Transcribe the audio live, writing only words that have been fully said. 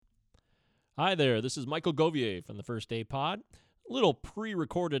Hi there, this is Michael Govier from the First Day Pod. A little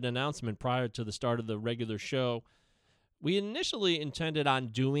pre-recorded announcement prior to the start of the regular show. We initially intended on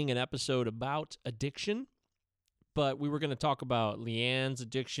doing an episode about addiction, but we were going to talk about Leanne's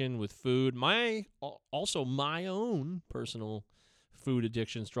addiction with food, also my own personal food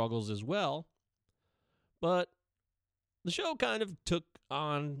addiction struggles as well. But the show kind of took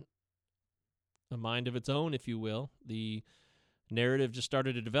on a mind of its own, if you will. The narrative just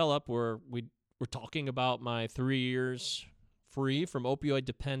started to develop where we're talking about my 3 years free from opioid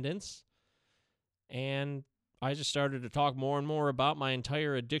dependence, and I just started to talk more and more about my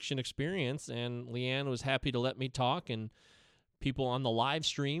entire addiction experience, and Leanne was happy to let me talk, and people on the live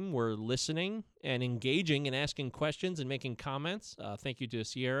stream were listening and engaging and asking questions and making comments. Thank you to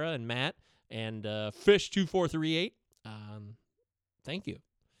Sierra and Matt and Fish2438. Thank you.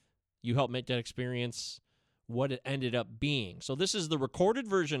 You helped make that experience what it ended up being. So this is the recorded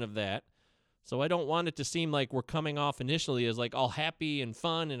version of that. So I don't want it to seem like we're coming off initially as like all happy and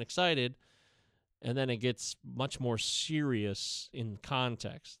fun and excited, and then it gets much more serious in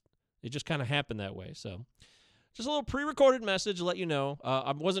context. It just kind of happened that way. So just a little pre-recorded message to let you know.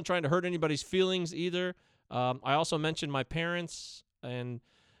 I wasn't trying to hurt anybody's feelings either. I also mentioned my parents, and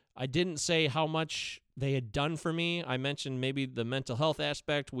I didn't say how much they had done for me. I mentioned maybe the mental health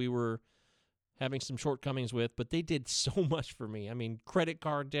aspect we were having some shortcomings with, but they did so much for me. I mean, credit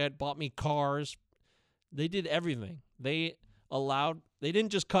card debt, bought me cars. They did everything. They didn't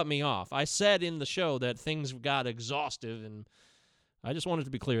just cut me off. I said in the show that things got exhaustive, and I just wanted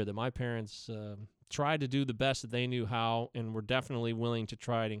to be clear that my parents tried to do the best that they knew how, and were definitely willing to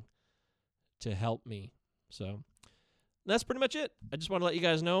try to help me. So that's pretty much it. I just want to let you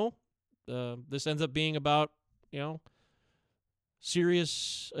guys know this ends up being about,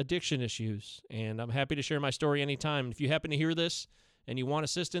 serious addiction issues, and I'm happy to share my story anytime. If you happen to hear this and you want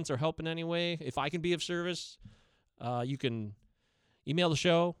assistance or help in any way, if I can be of service, you can email the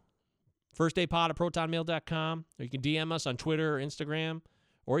show, firstdaypod@protonmail.com, or you can DM us on Twitter or Instagram,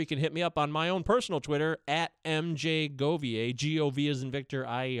 or you can hit me up on my own personal Twitter @MJGovier, G-O-V as in Victor,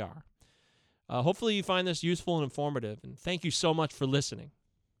 I-E-R. Hopefully you find this useful and informative, and thank you so much for listening.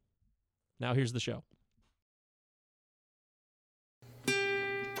 Now here's the show.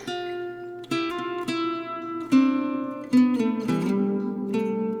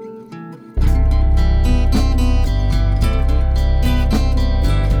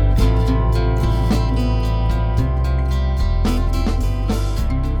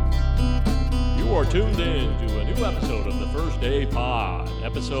 Tuned in to a new episode of the First Day Pod,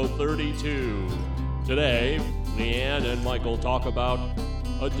 episode 32. Today, Leanne and Michael talk about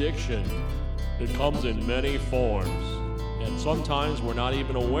addiction. It comes in many forms, and sometimes we're not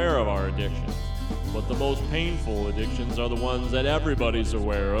even aware of our addiction. But the most painful addictions are the ones that everybody's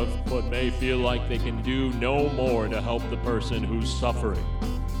aware of, but may feel like they can do no more to help the person who's suffering.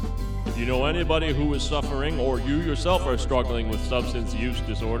 If you know anybody who is suffering, or you yourself are struggling with substance use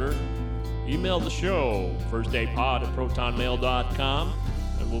disorder, email the show, firstdaypod@protonmail.com,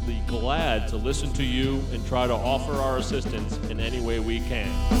 and we'll be glad to listen to you and try to offer our assistance in any way we can.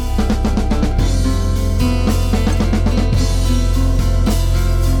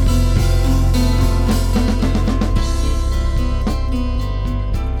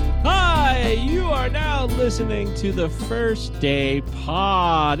 Hi, you are now listening to the First Day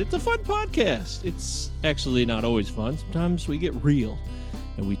Pod. It's a fun podcast. It's actually not always fun. Sometimes we get real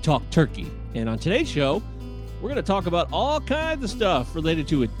and we talk turkey. And on today's show, we're going to talk about all kinds of stuff related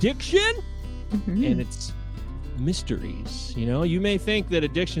to addiction and its mysteries. You may think that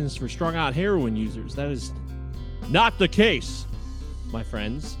addiction is for strung-out heroin users. That is not the case, my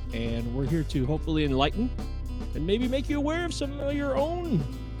friends. And we're here to hopefully enlighten and maybe make you aware of some of your own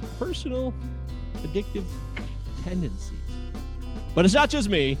personal addictive tendencies. But it's not just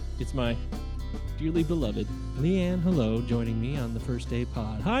me. It's my dearly beloved Leanne, hello, joining me on the First Day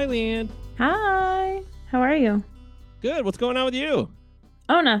Pod. Hi, Leanne. Hi. How are you? Good. What's going on with you?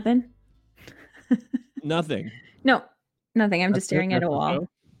 Oh, nothing. Nothing. No, nothing. I'm just staring at a wall.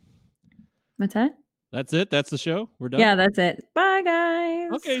 What's that? That's it? That's the show? We're done? Yeah, that's it. Bye,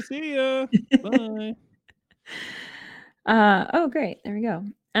 guys. Okay, see ya. Bye. Oh, great. There we go.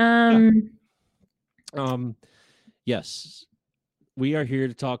 Yes, we are here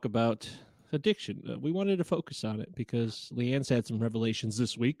to talk about addiction. We wanted to focus on it because Leanne's had some revelations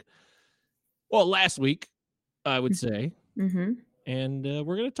this week. Well, last week, I would say. Mm-hmm. And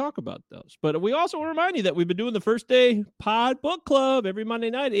we're going to talk about those. But we also want to remind you that we've been doing the First Day Pod Book Club every Monday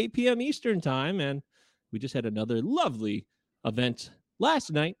night, 8 p.m. Eastern Time. And we just had another lovely event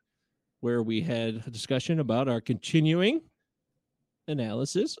last night where we had a discussion about our continuing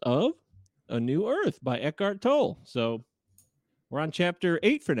analysis of A New Earth by Eckhart Tolle. So we're on chapter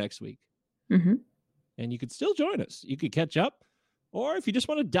 8 for next week. Mm-hmm. And you could still join us. You could catch up. Or if you just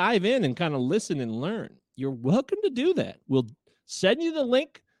want to dive in and kind of listen and learn, you're welcome to do that. We'll send you the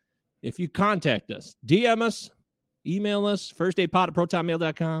link if you contact us. DM us, email us,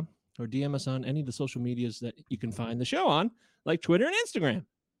 firstaidpod@protonmail.com, or DM us on any of the social medias that you can find the show on, like Twitter and Instagram.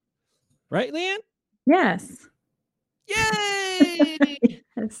 Right, Leanne? Yes. Yay!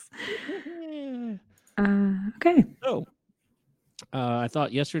 Yes. Okay. So, I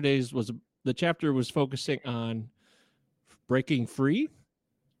thought yesterday's the chapter was focusing on breaking free,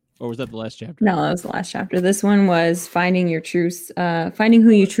 or was that the last chapter? No, that was the last chapter. This one was finding your truth, finding who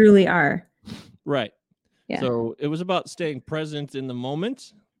you truly are. Right. Yeah. So it was about staying present in the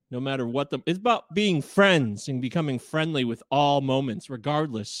moment, no matter what it's about being friends and becoming friendly with all moments,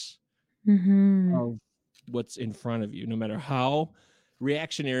 regardless of what's in front of you, no matter how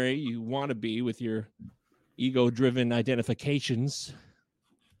reactionary you want to be with your ego-driven identifications.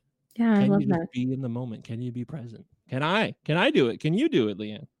 Yeah, I love Can you just be in the moment? Can you be present? Can I do it? Can you do it,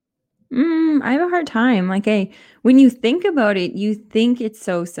 Leanne? I have a hard time. Like, when you think about it, you think it's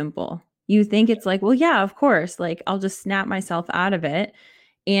so simple. You think it's like, well, yeah, of course. Like, I'll just snap myself out of it.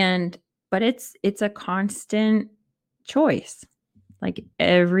 But it's a constant choice. Like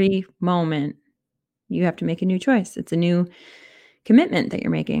every moment you have to make a new choice. It's a new commitment that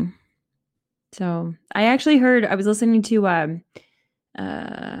you're making. So I actually I was listening to, what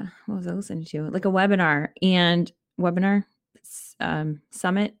was I listening to? Like a webinar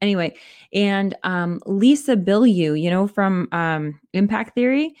summit. Anyway. And, Lisa Bilyeu, from, Impact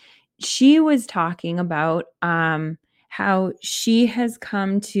Theory, she was talking about, how she has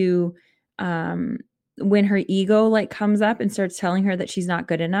come to, when her ego like comes up and starts telling her that she's not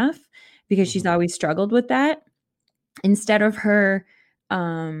good enough because she's always struggled with that, instead of her,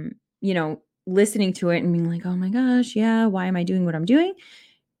 listening to it and being like, oh my gosh, yeah, why am I doing what I'm doing?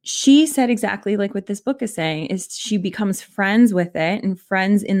 She said exactly like what this book is saying, is she becomes friends with it and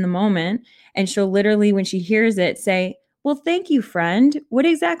friends in the moment. And she'll literally, when she hears it, say, well, thank you, friend. What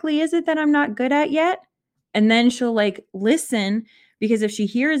exactly is it that I'm not good at yet? And then she'll like listen, because if she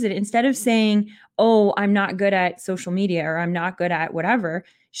hears it, instead of saying, oh, I'm not good at social media or I'm not good at whatever,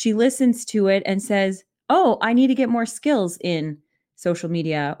 she listens to it and says, oh, I need to get more skills in social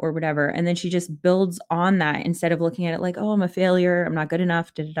media or whatever. And then she just builds on that instead of looking at it like, oh, I'm a failure, I'm not good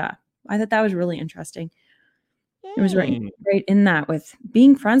enough, I thought that was really interesting. It was right in that, with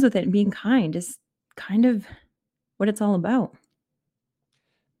being friends with it and being kind is kind of what it's all about.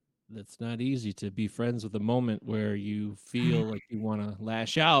 It's not easy to be friends with a moment where you feel like you want to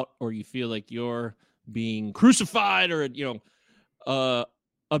lash out, or you feel like you're being crucified, or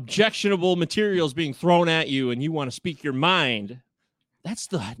objectionable materials being thrown at you and you want to speak your mind. That's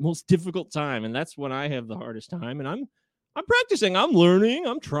the most difficult time, and that's when I have the hardest time. And I'm practicing, I'm learning,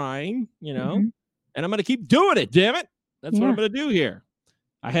 I'm trying, and I'm going to keep doing it. Damn it, that's what I'm going to do here.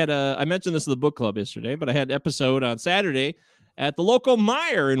 I mentioned this in the book club yesterday, but I had an episode on Saturday at the local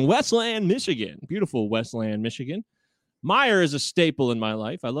Meijer in Westland, Michigan. Beautiful Westland, Michigan. Meijer is a staple in my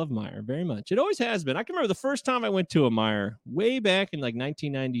life. I love Meijer very much. It always has been. I can remember the first time I went to a Meijer way back in like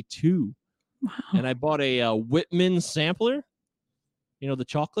 1992. Wow. And I bought a Whitman sampler. The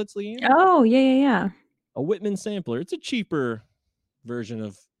chocolates, Leanne? Oh, yeah. A Whitman sampler. It's a cheaper version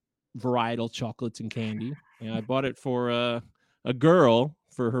of varietal chocolates and candy. And I bought it for a girl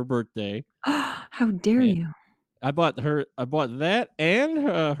for her birthday. How dare you? I bought that and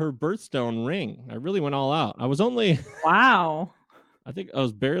her birthstone ring. I really went all out. I was only wow. I think I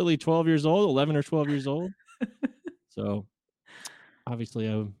was barely 12 years old, 11 or 12 years old. So obviously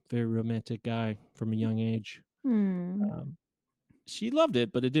I'm a very romantic guy from a young age. She loved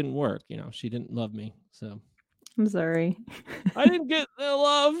it, but it didn't work. She didn't love me. So I'm sorry. I didn't get the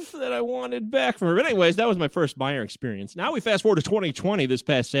love that I wanted back from her. But anyways, that was my first Meijer experience. Now we fast forward to 2020 this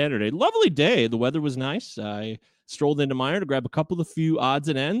past Saturday. Lovely day. The weather was nice. I strolled into Meijer to grab a few odds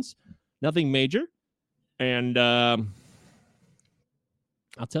and ends. Nothing major. And I'll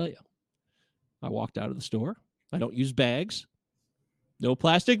tell you, I walked out of the store. I don't use bags. No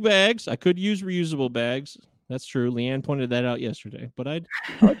plastic bags. I could use reusable bags. That's true. Leanne pointed that out yesterday. But I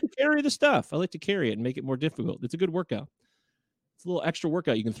like to carry the stuff. I like to carry it and make it more difficult. It's a good workout. It's a little extra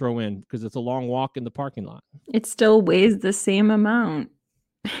workout you can throw in because it's a long walk in the parking lot. It still weighs the same amount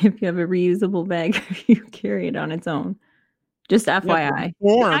if you have a reusable bag, if you carry it on its own. Just FYI.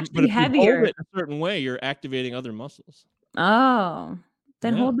 It's actually heavier. You hold it a certain way, you're activating other muscles. Oh.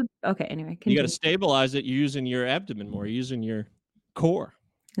 Then hold the... Okay, anyway. Continue. You got to stabilize it. You're using your abdomen more. You're using your core.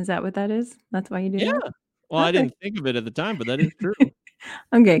 Is that what that is? That's why you do that? Well, okay. I didn't think of it at the time, but that is true.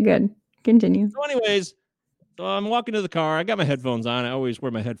 Okay, good. Continue. So anyways, so I'm walking to the car. I got my headphones on. I always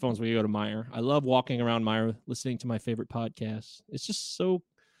wear my headphones when you go to Meijer. I love walking around Meijer, listening to my favorite podcasts. It's just so...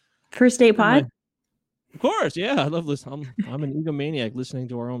 First Date Pod? Of course, yeah. I love listening. I'm an egomaniac listening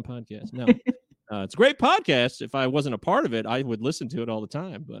to our own podcast. No, it's a great podcast. If I wasn't a part of it, I would listen to it all the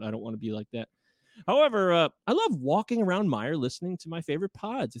time, but I don't want to be like that. However, I love walking around Meijer listening to my favorite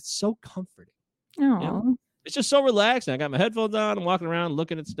pods. It's so comforting. Oh, It's just so relaxing. I got my headphones on. I'm walking around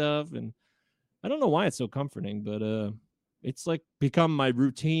looking at stuff, and I don't know why it's so comforting, but it's like become my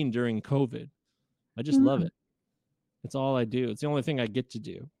routine during COVID. I just love it. It's all I do. It's the only thing I get to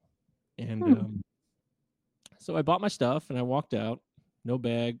do. And so I bought my stuff and I walked out, no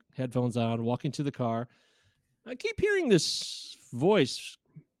bag, headphones on, walking to the car. I keep hearing this voice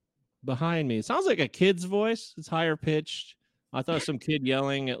behind me. It sounds like a kid's voice. It's higher pitched. I thought it was some kid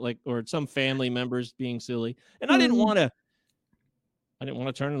yelling at or some family members being silly. And I didn't want to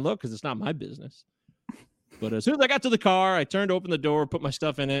turn and look because it's not my business. But as soon as I got to the car, I turned to open the door, put my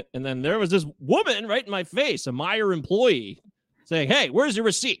stuff in it. And then there was this woman right in my face, a Meijer employee, saying, "Hey, where's your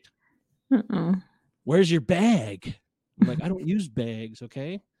receipt? Where's your bag?" I'm like, I don't use bags,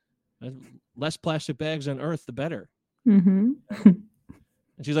 okay? Less plastic bags on Earth, the better. Mm-hmm.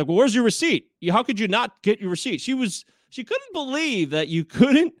 And she's like, "Well, where's your receipt? How could you not get your receipt?" She couldn't believe that you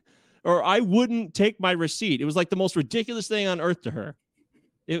couldn't, or I wouldn't take my receipt. It was like the most ridiculous thing on earth to her.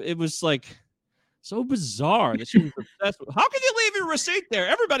 It was like so bizarre that she was obsessed with. How can you leave your receipt there?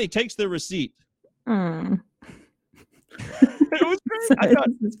 Everybody takes their receipt. It was crazy. I thought,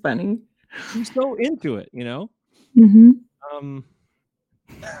 it's funny. She's so into it, you know? Mm-hmm.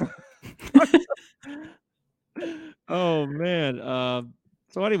 Oh man.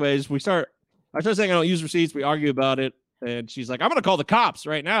 So anyways, I start saying I don't use receipts. We argue about it. And she's like, "I'm going to call the cops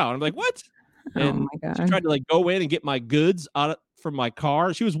right now." And I'm like, "What?" And my God. she tried to like go in and get my goods out from my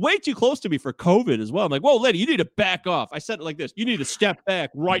car. She was way too close to me for COVID as well. I'm like, "Whoa, lady, you need to back off." I said it like this: "You need to step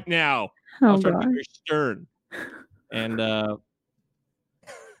back right now." I was trying to be very stern. And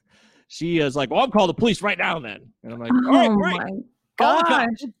she is like, "Well, I'll call the police right now then." And I'm like, "All right, great. My Call the gosh.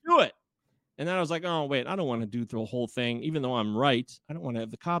 cops. Let's do it." And then I was like, "Oh, wait, I don't want to do the whole thing, even though I'm right. I don't want to have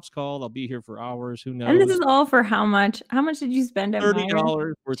the cops called. I'll be here for hours. Who knows?" And this is all for how much? How much did you spend at Meijer?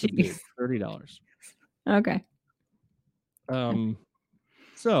 $30 worth of food. $30. Okay.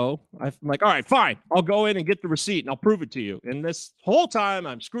 So I'm like, "All right, fine. I'll go in and get the receipt and I'll prove it to you." And this whole time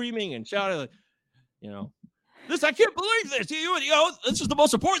I'm screaming and shouting, like, I can't believe this. This is the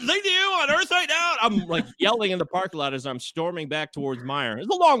most important thing to you on earth right now. I'm like yelling in the parking lot as I'm storming back towards Meijer. It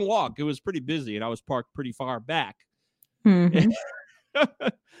was a long walk. It was pretty busy and I was parked pretty far back. Mm-hmm.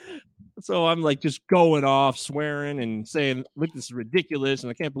 So I'm like just going off, swearing and saying, "Look, this is ridiculous. And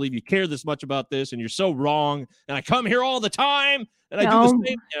I can't believe you care this much about this. And you're so wrong. And I come here all the time. And I do the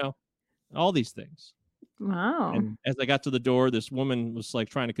same, all these things." Wow. And as I got to the door, this woman was like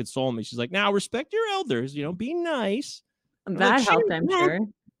trying to console me. She's like, "Now respect your elders, be nice." That like, helped, I'm sure.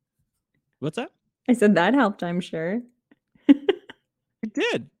 What's that? I said that helped, I'm sure. It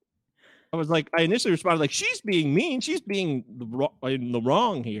did. I was like, I initially responded like, "She's being mean. She's being in the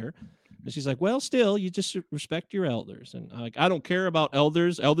wrong here." And she's like, "Well, still, you just respect your elders." And I don't care about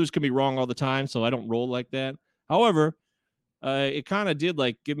elders. Elders can be wrong all the time, so I don't roll like that. However, it kind of did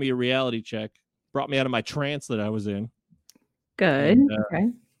like give me a reality check. Brought me out of my trance that I was in. Good. And, Okay.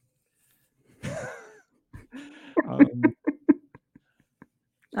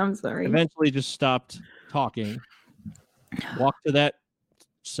 I'm sorry. Eventually just stopped talking. Walked to that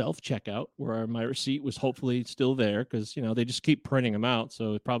self-checkout where my receipt was hopefully still there because, they just keep printing them out.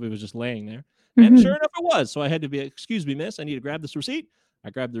 So it probably was just laying there. And sure enough, it was. So I had to be, "Excuse me, miss, I need to grab this receipt." I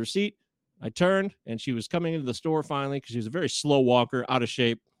grabbed the receipt. I turned and she was coming into the store finally because she was a very slow walker, out of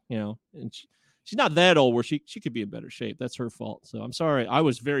shape, and she's not that old where she could be in better shape. That's her fault. So I'm sorry. I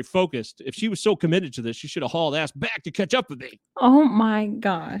was very focused. If she was so committed to this, she should have hauled ass back to catch up with me. Oh my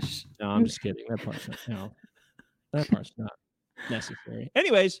gosh. No, I'm just kidding. That part's not necessary.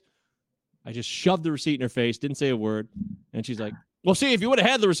 Anyways, I just shoved the receipt in her face, didn't say a word. And she's like, "Well, see, if you would have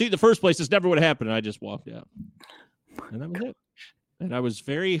had the receipt in the first place, this never would have happened." And I just walked out. And that was it. And I was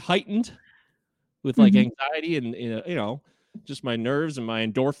very heightened with like anxiety and, just my nerves and my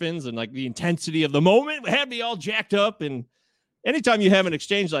endorphins and like the intensity of the moment had me all jacked up. And anytime you have an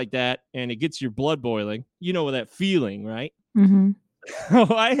exchange like that and it gets your blood boiling, you know that feeling, right? Mm-hmm.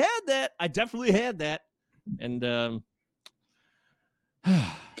 Oh, I had that. I definitely had that. And it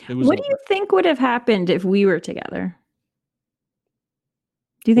was. What do you think would have happened if we were together?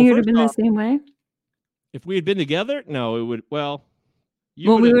 Do you think it would have been the same way? If we had been together? No, it would. Well,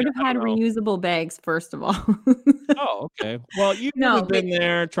 Well, we would have I had don't know. reusable bags, first of all. Oh, okay. Well, you would No, have but been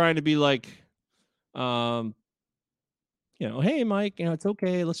there trying to be like, um, hey, Mike, it's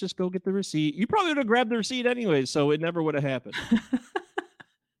okay. Let's just go get the receipt. You probably would have grabbed the receipt anyway, so it never would have happened.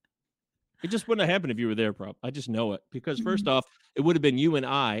 It just wouldn't have happened if you were there, I just know it. Because first off, it would have been you and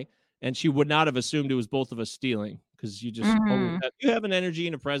I, and she would not have assumed it was both of us stealing because you just always you have an energy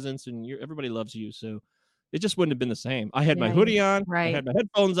and a presence, and everybody loves you. So it just wouldn't have been the same. I had my hoodie on. I had my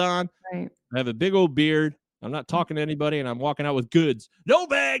headphones on. Right. I have a big old beard. I'm not talking to anybody, and I'm walking out with goods. No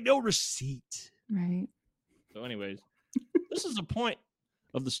bag, no receipt. Right. So anyways, this is the point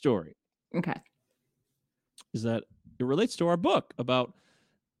of the story. Okay. Is that it relates to our book about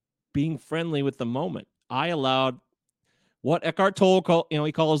being friendly with the moment. I allowed what Eckhart Tolle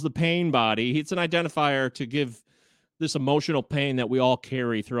he calls the pain body. It's an identifier to give this emotional pain that we all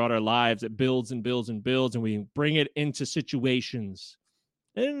carry throughout our lives. It builds and builds and builds, and we bring it into situations.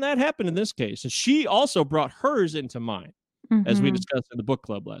 And that happened in this case. And she also brought hers into mine, as we discussed in the book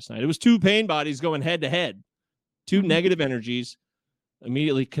club last night. It was two pain bodies going head to head, two negative energies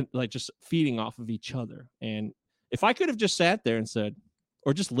immediately just feeding off of each other. And if I could have just sat there and said,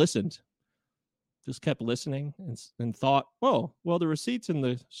 or just listened, just kept listening and thought, oh, well, the receipt's in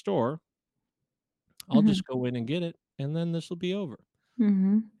the store. I'll just go in and get it, and then this will be over.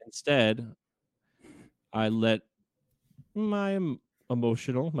 Instead, I let my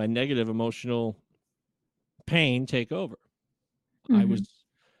negative emotional pain take over. I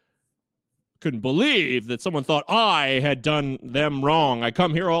couldn't believe that someone thought I had done them wrong. I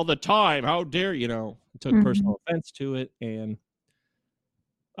come here all the time. How dare you? Took personal offense to it. And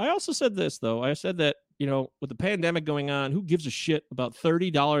I also said this, though. I said that, with the pandemic going on, who gives a shit about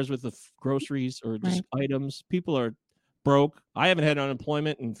 $30 worth of groceries or just items? People are broke. I haven't had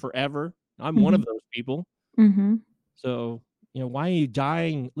unemployment in forever. I'm one of those people. So, why are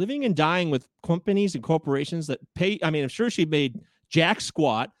you living and dying with companies and corporations that pay? I mean, I'm sure she made jack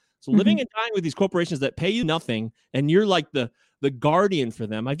squat. So living and dying with these corporations that pay you nothing, and you're like the guardian for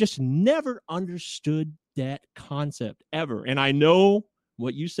them. I've just never understood that concept ever. And I know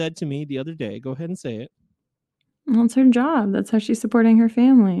what you said to me the other day. Go ahead and say it. Well, it's her job. That's how she's supporting her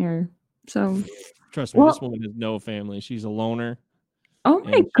family. Trust me, this woman has no family. She's a loner. Oh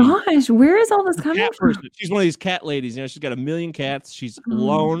my gosh, where is all this coming from? She's one of these cat ladies. She's got 1 million cats. She's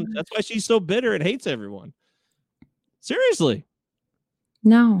alone. That's why she's so bitter and hates everyone. Seriously.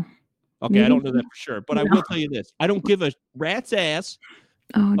 No. Okay, maybe. I don't know that for sure, but I will tell you this. I don't give a rat's ass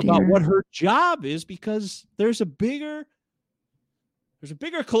about what her job is, because there's a bigger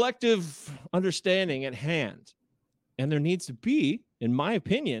collective understanding at hand. And there needs to be, in my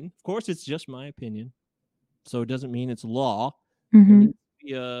opinion, of course, it's just my opinion, so it doesn't mean it's law. There needs to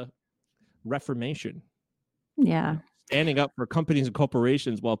be a reformation. Yeah. Standing up for companies and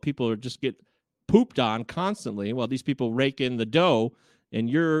corporations while people are just get pooped on constantly, while these people rake in the dough, and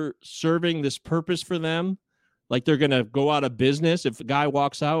you're serving this purpose for them, like they're going to go out of business if a guy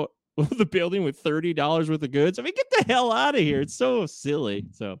walks out of the building with $30 worth of goods. I mean, get the hell out of here. It's so silly.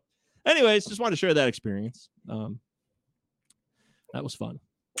 So anyways, just wanted to share that experience. That was fun.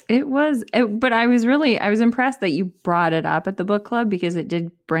 It was, but I was impressed that you brought it up at the book club, because it did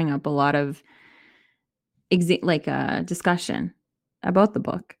bring up a lot of discussion about the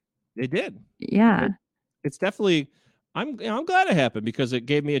book. It did. Yeah. It's definitely, I'm glad it happened, because it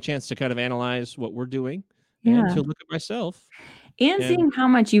gave me a chance to kind of analyze what we're doing and to look at myself. And seeing how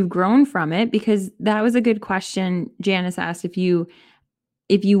much you've grown from it, because that was a good question. Janice asked if you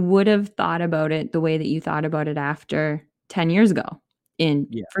would have thought about it the way that you thought about it after 10 years ago. And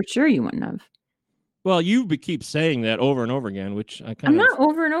for sure you wouldn't have. Well, you keep saying that over and over again, which I'm not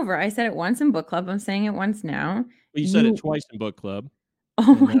over and over. I said it once in book club. I'm saying it once now. Well, you said it twice in book club.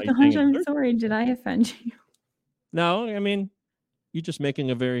 Oh my gosh, I'm sorry. Did I offend you? No, I mean, you're making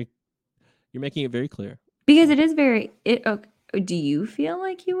it very clear. Because it is do you feel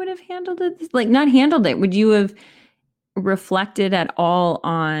like you would have handled it? Like, not handled it. Would you have reflected at all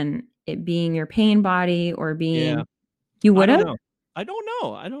on it being your pain body or being? Yeah. You would have? I don't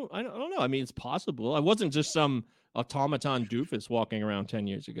know. I don't know. I mean, it's possible. I wasn't just some automaton doofus walking around 10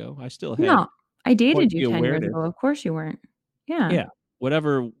 years ago. I still had. No, I dated you 10 years ago. Of course you weren't. Yeah. Yeah.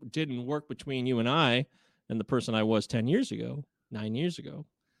 Whatever didn't work between you and I and the person I was 10 years ago, 9 years ago,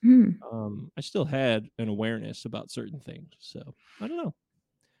 I still had an awareness about certain things. So I don't know.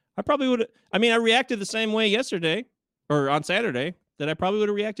 I probably would have. I mean, I reacted the same way yesterday or on Saturday that I probably would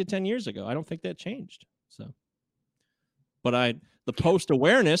have reacted 10 years ago. I don't think that changed. So, but the post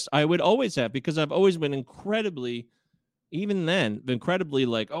awareness I would always have, because I've always been incredibly even then, incredibly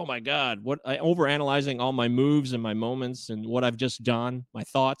like, oh my God, what I overanalyzing all my moves and my moments and what I've just done, my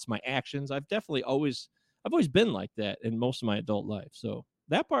thoughts, my actions. I've always been like that in most of my adult life. So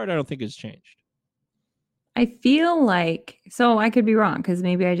that part I don't think has changed. I feel like, so I could be wrong because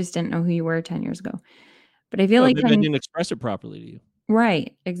maybe I just didn't know who you were 10 years ago. But I feel like maybe I didn't express it properly to you.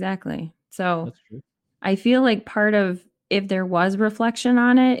 Right, exactly. So That's true. I feel like part of, if there was reflection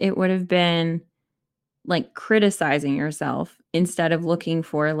on it, it would have been like criticizing yourself instead of looking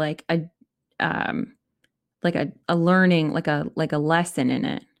for like a learning, like a lesson in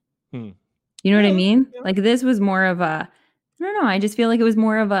it. You know what I mean? Yeah. Like this was more of a, I don't know, I just feel like it was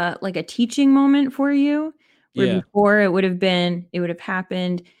more of a like a teaching moment for you. Where before it would have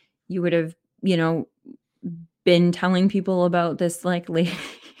happened, you would have, been telling people about this like lady.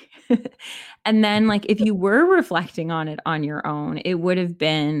 And then like if you were reflecting on it on your own, it would have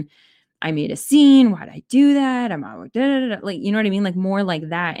been, I made a scene. Why'd I do that? I'm out. Like, you know what I mean? Like more like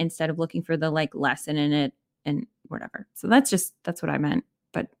that instead of looking for the like lesson in it and whatever. So that's what I meant.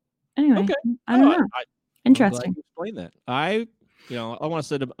 But anyway, okay. I don't know. Interesting. I'm glad you explain that. I want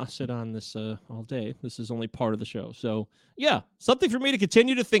to sit on this all day. This is only part of the show. So yeah, something for me to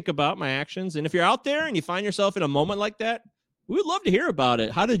continue to think about my actions. And if you're out there and you find yourself in a moment like that, we would love to hear about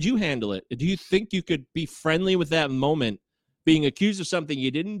it. How did you handle it? Do you think you could be friendly with that moment, being accused of something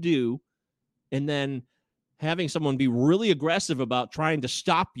you didn't do, and then having someone be really aggressive about trying to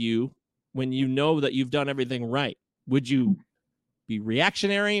stop you when you know that you've done everything right? Would you be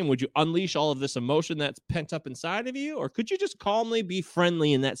reactionary and would you unleash all of this emotion that's pent up inside of you? Or could you just calmly be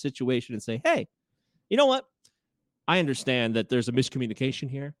friendly in that situation and say, hey, you know what? I understand that there's a miscommunication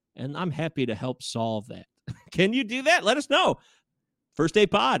here and I'm happy to help solve that. Can you do that? Let us know. First Day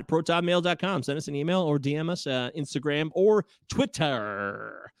Pod, protonmail.com. Send us an email or DM us Instagram or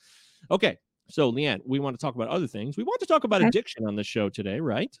Twitter. Okay. So, Leanne, we want to talk about other things. We want to talk about addiction on the show today,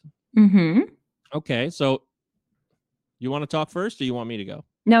 right? Mm-hmm. Okay. So, you want to talk first or you want me to go?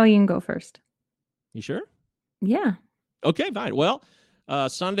 No, you can go first. You sure? Yeah. Okay, fine. Well,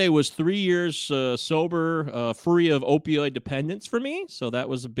 Sunday was 3 years sober, free of opioid dependence for me. So that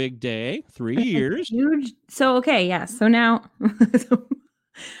was a big day. 3 years. Huge. So, okay. Yeah. So now,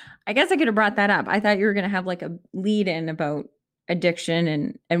 I guess I could have brought that up. I thought you were going to have like a lead in about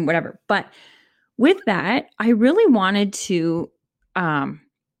addiction and whatever. But with that, I really wanted to,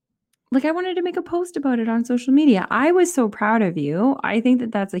 I wanted to make a post about it on social media. I was so proud of you. I think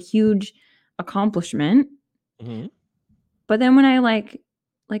that that's a huge accomplishment. Mm-hmm. But then when I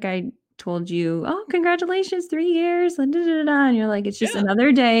I told you, oh, congratulations, 3 years, and you're like, it's just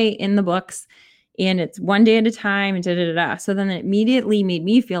another day in the books and it's one day at a time and So then it immediately made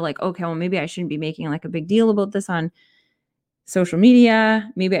me feel like, okay, well, maybe I shouldn't be making like a big deal about this on social media.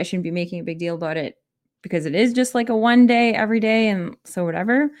 Maybe I shouldn't be making a big deal about it because it is just like a one day every day. And so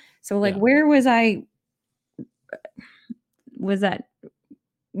whatever. So like, where was I?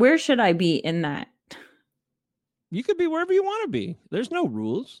 Where should I be in that? You could be wherever you want to be. There's no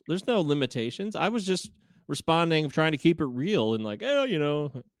rules. There's no limitations. I was just responding, trying to keep it real and like,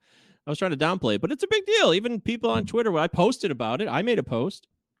 oh, I was trying to downplay it, but it's a big deal. Even people on Twitter, when I posted about it, I made a post.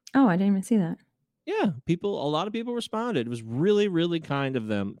 Oh, I didn't even see that. Yeah, a lot of people responded. It was really, really kind of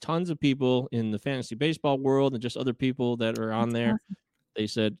them. Tons of people in the fantasy baseball world and just other people that are on there. Awesome. They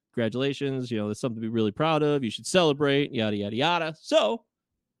said, congratulations, there's something to be really proud of. You should celebrate, yada, yada, yada. So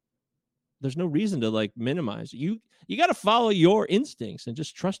there's no reason to like minimize. You got to follow your instincts and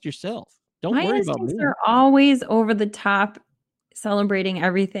just trust yourself. Don't worry about me. They're always over the top, celebrating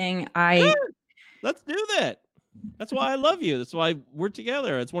everything. Let's do that. That's why I love you. That's why we're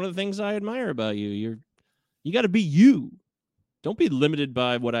together. It's one of the things I admire about you. You got to be you. Don't be limited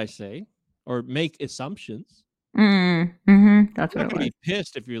by what I say or make assumptions. Mm-hmm. That's what I'm not gonna be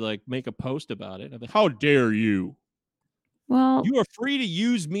pissed if you like make a post about it. I'm like, how dare you? Well, you are free to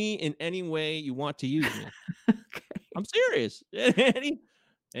use me in any way you want to use me. Okay. I'm serious.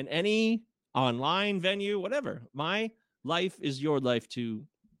 In any online venue, whatever. My life is your life to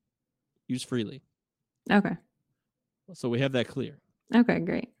use freely. Okay. So we have that clear. Okay,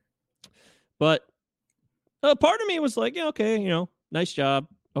 great. But part of me was like, yeah, okay, nice job.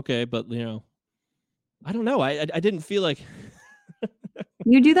 Okay, but I don't know. I didn't feel like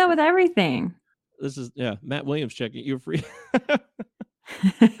you do that with everything. This is Matt Williams checking. You're free.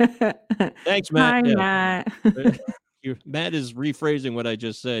 Thanks, Matt. Hi, Matt. Matt is rephrasing what I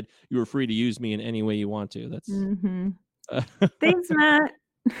just said. You were free to use me in any way you want to. That's Thanks, Matt.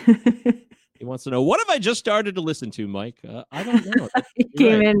 He wants to know, what have I just started to listen to, Mike? I don't know. He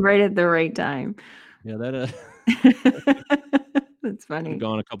came in right at the right time. Yeah, that that's funny.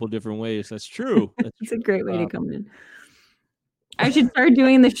 Gone a couple different ways. That's true. It's a great way to come in. I should start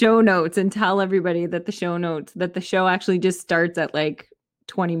doing the show notes and tell everybody that the show actually just starts at like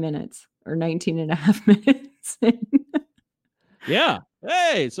 20 minutes or 19 and a half minutes. Yeah.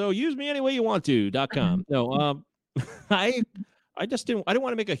 Hey, so use me any way you want to.com. No, I just didn't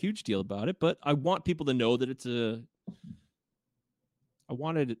want to make a huge deal about it, but I want people to know that I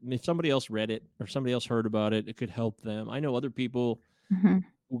wanted, if somebody else read it or somebody else heard about it, it could help them. I know other people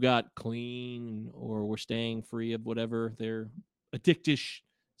who got clean or were staying free of whatever their addictive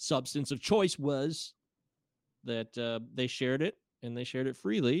substance of choice was, that they shared it, and they shared it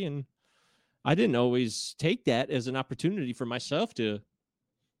freely. And I didn't always take that as an opportunity for myself to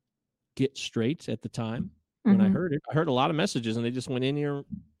get straight at the time. When I heard it, I heard a lot of messages, and they just went in here,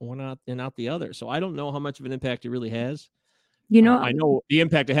 one out and out the other. So I don't know how much of an impact it really has. I know the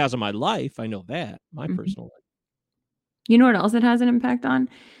impact it has on my life. I know that, my personal life. You know what else it has an impact on?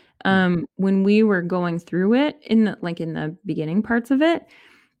 When we were going through it in the beginning parts of it,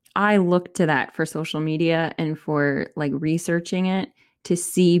 I looked to that for social media and for like researching it to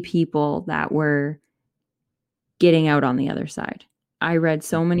see people that were getting out on the other side. I read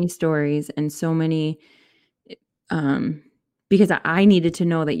so many stories and so many, because I needed to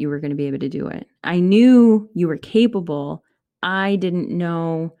know that you were going to be able to do it. I knew you were capable. I didn't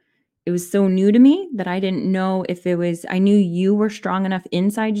know, it was so new to me that I didn't know if it was, I knew you were strong enough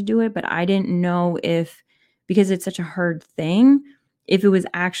inside to do it, but I didn't know if, because it's such a hard thing, if it was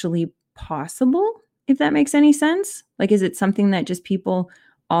actually possible, if that makes any sense. Like, is it something that just people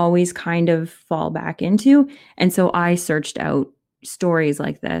always kind of fall back into? And so I searched out stories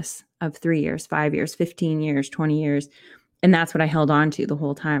like this of 3 years, 5 years, 15 years, 20 years. And that's what I held on to the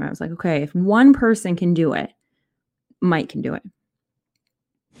whole time. I was like, okay, if one person can do it, Mike can do it.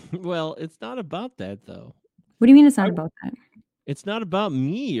 Well, it's not about that, though. What do you mean it's not about that? It's not about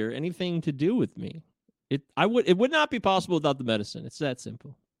me or anything to do with me. It would not be possible without the medicine. It's that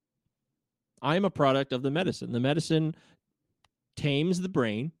simple. I am a product of the medicine. The medicine tames the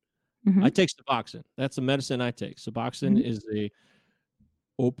brain. I take Suboxone. That's the medicine I take. Suboxone is a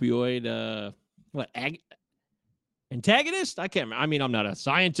opioid antagonist? I can't remember. I mean, I'm not a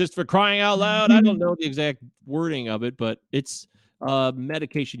scientist, for crying out loud. I don't know the exact wording of it, but it's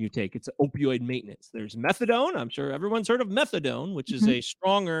medication you take. It's opioid maintenance. There's methadone. I'm sure everyone's heard of methadone, which is a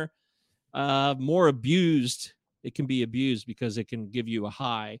stronger, more abused. It can be abused because it can give you a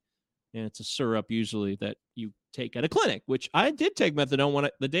high, and it's a syrup usually that you take at a clinic, which I did take methadone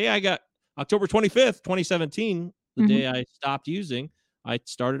the day I got October 25th, 2017, the day I stopped using. I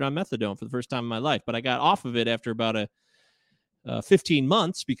started on methadone for the first time in my life, but I got off of it after about 15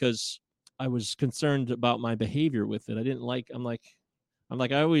 months because I was concerned about my behavior with it.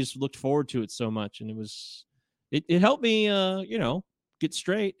 I always looked forward to it so much, and it helped me, get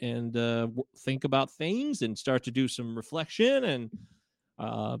straight and think about things and start to do some reflection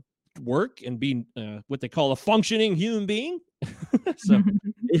and work and be what they call a functioning human being. So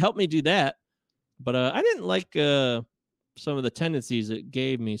it helped me do that, but I didn't like some of the tendencies it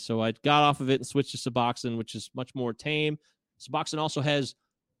gave me. So I got off of it and switched to Suboxone, which is much more tame. Suboxone also has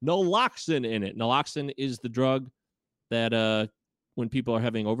naloxone in it. Naloxone is the drug that when people are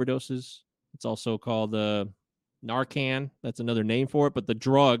having overdoses, it's also called Narcan. That's another name for it. But the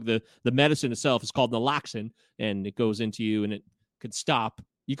drug, the medicine itself is called naloxone, and it goes into you and it could stop.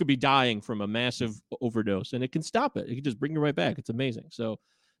 You could be dying from a massive overdose, and it can stop it. It can just bring you right back. It's amazing. So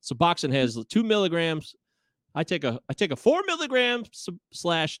Suboxone has 2 milligrams. I take a 4 milligram /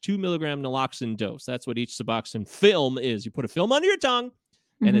 2 milligram naloxone dose. That's what each Suboxone film is. You put a film under your tongue,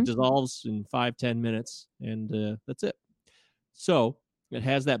 and it dissolves in 5-10 minutes, and that's it. So it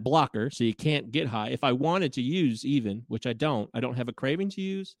has that blocker, so you can't get high. If I wanted to use even, which I don't have a craving to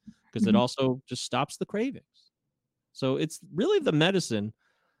use because it also just stops the cravings. So it's really the medicine,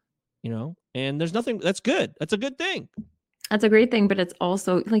 and there's nothing that's good. That's a good thing. That's a great thing, but it's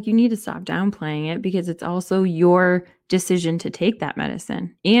also like you need to stop downplaying it because it's also your decision to take that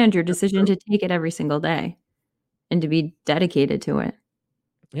medicine and your decision to take it every single day and to be dedicated to it.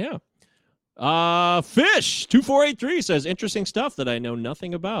 Yeah. Fish 2483 says interesting stuff that I know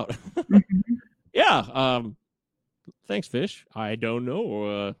nothing about. Yeah. Thanks, Fish. I don't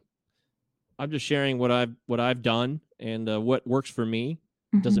know. I'm just sharing what I've done and what works for me.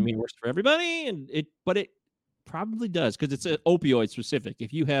 Doesn't mean it works for everybody, but it probably does because it's an opioid specific.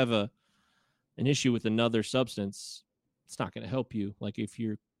 If you have an issue with another substance, it's not going to help you. Like if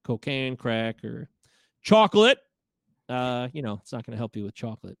you're cocaine, crack, or chocolate, it's not going to help you with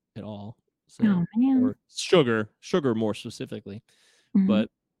chocolate at all. So, or sugar more specifically. But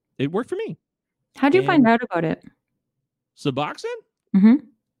it worked for me. How'd you find out about it? Suboxone?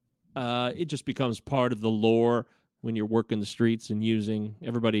 It just becomes part of the lore when you're working the streets and using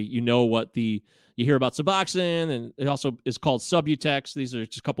everybody, you hear about Suboxone, and it also is called Subutex. These are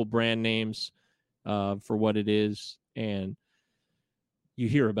just a couple brand names for what it is. And you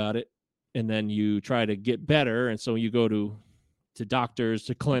hear about it, and then you try to get better. And so you go to doctors,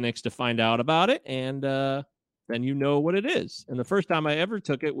 to clinics to find out about it. And then you know what it is. And the first time I ever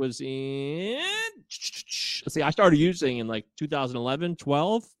took it was I started using in like 2011,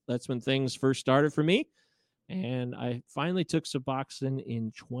 12. That's when things first started for me. And I finally took Suboxone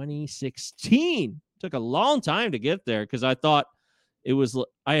in 2016. Took a long time to get there because I thought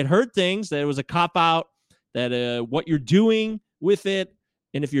I had heard things that it was a cop out, that what you're doing with it,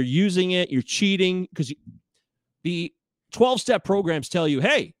 and if you're using it, you're cheating, because the 12-step programs tell you,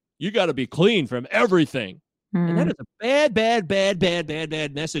 hey, you got to be clean from everything. And that is a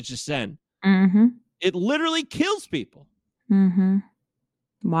bad message to send. Mm-hmm. It literally kills people. Mm-hmm.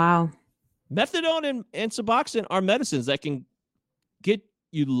 Wow. Methadone and Suboxone are medicines that can get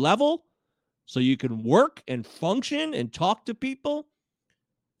you level so you can work and function and talk to people.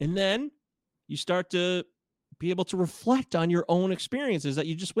 And then you start to be able to reflect on your own experiences that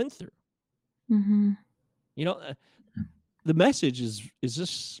you just went through. Mm-hmm. You know, the message is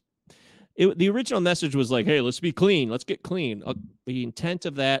just, the original message was like, hey, let's be clean. Let's get clean. The intent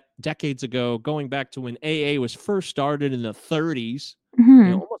of that decades ago, going back to when AA was first started in the 30s,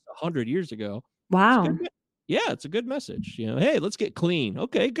 Mm-hmm. almost 100 years ago. Wow. It's a good message. Hey, let's get clean.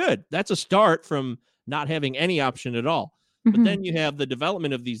 Okay, good. That's a start from not having any option at all. Mm-hmm. But then you have the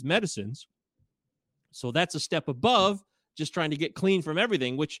development of these medicines. So that's a step above just trying to get clean from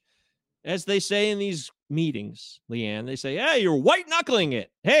everything, which, as they say in these meetings, Leanne, they say, hey, you're white knuckling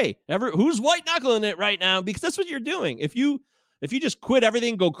it. Hey, who's white knuckling it right now? Because that's what you're doing. If you just quit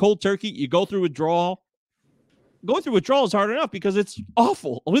everything, go cold turkey, you go through withdrawal. Going through withdrawal is hard enough because it's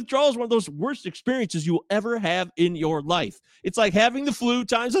awful. Withdrawal is one of those worst experiences you will ever have in your life. It's like having the flu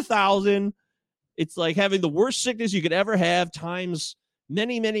times 1,000. It's like having the worst sickness you could ever have times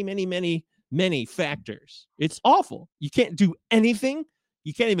many factors. It's awful. You can't do anything.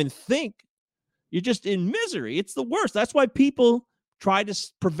 You can't even think. You're just in misery. It's the worst. That's why people try to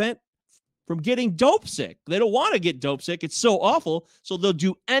prevent from getting dope sick. They don't want to get dope sick. It's so awful. So they'll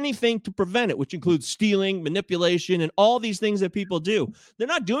do anything to prevent it, which includes stealing, manipulation, and all these things that people do. They're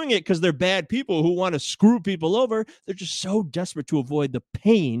not doing it because they're bad people who want to screw people over. They're just so desperate to avoid the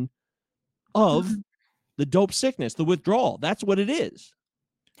pain of the dope sickness, the withdrawal. That's what it is.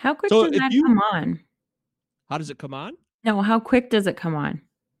 How quick does that come on? How does it come on? No, how quick does it come on?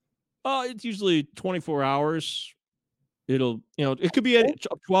 It's usually 24 hours. It could be at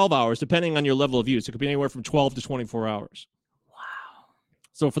 12 hours, depending on your level of use. It could be anywhere from 12 to 24 hours. Wow.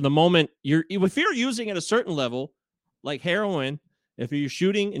 So for the moment, if you're using at a certain level, like heroin, if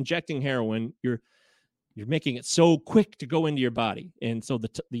you're injecting heroin, you're making it so quick to go into your body. And so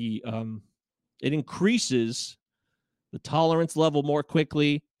it increases the tolerance level more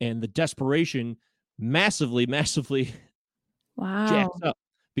quickly, and the desperation massively Wow. jacks up.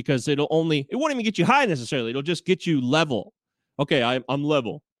 Because it won't even get you high necessarily. It'll just get you level. Okay, I'm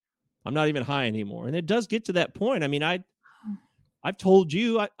level. I'm not even high anymore. And it does get to that point. I mean, I've told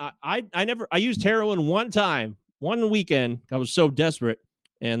you, I used heroin one time, one weekend. I was so desperate.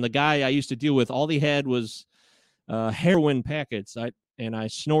 And the guy I used to deal with, all he had was heroin packets. And I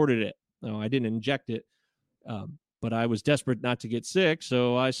snorted it. No, I didn't inject it. But I was desperate not to get sick,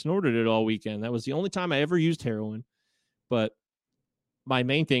 so I snorted it all weekend. That was the only time I ever used heroin. But my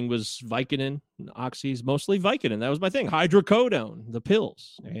main thing was Vicodin, oxys, mostly Vicodin. That was my thing. Hydrocodone, the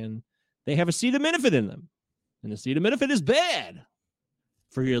pills. And they have acetaminophen in them. And acetaminophen is bad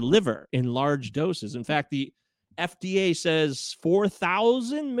for your liver in large doses. In fact, the FDA says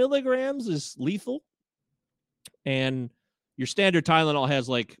 4,000 milligrams is lethal. And your standard Tylenol has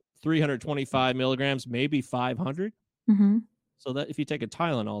like 325 milligrams, maybe 500. Mm-hmm. So that if you take a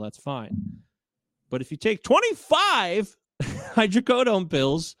Tylenol, that's fine. But if you take 25 hydrocodone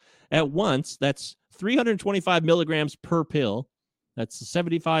pills at once, that's 325 milligrams per pill. That's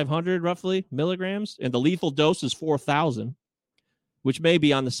 7,500 roughly milligrams. And the lethal dose is 4,000, which may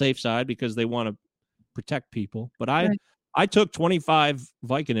be on the safe side because they want to protect people. But I took 25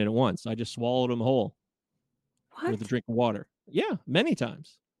 Vicodin at once. I just swallowed them whole with a drink of water. Yeah, many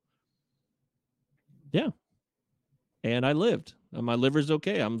times. Yeah. And I lived. My liver's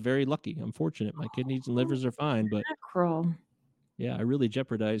okay. I'm very lucky. I'm fortunate. My kidneys and livers are fine. But yeah, I really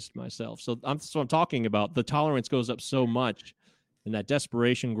jeopardized myself. So I'm talking about the tolerance goes up so much, and that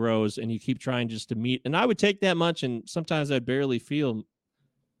desperation grows, and you keep trying just to meet. And I would take that much, and sometimes I'd barely feel,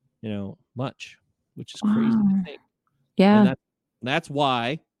 much, which is crazy to think. Yeah. And that's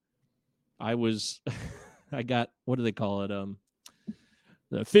why I was I got, what do they call it?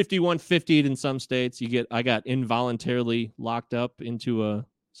 The 5150 in some states. I got involuntarily locked up into a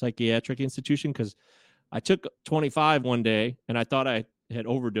psychiatric institution because I took 25 one day and I thought I had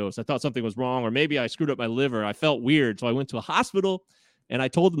overdosed. I thought something was wrong, or maybe I screwed up my liver. I felt weird. So I went to a hospital and I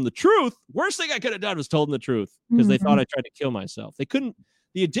told them the truth. Worst thing I could have done was told them the truth because they thought I tried to kill myself. They couldn't,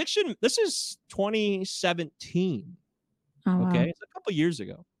 the addiction, this is 2017. Oh, Okay. wow. It's a couple years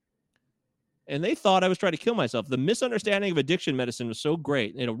ago. And they thought I was trying to kill myself. The misunderstanding of addiction medicine was so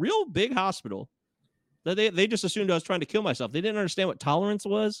great in a real big hospital that they just assumed I was trying to kill myself. They didn't understand what tolerance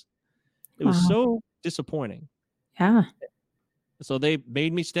was. It was so disappointing. Yeah. So they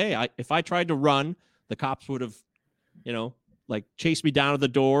made me stay. If I tried to run, the cops would have, like chased me down to the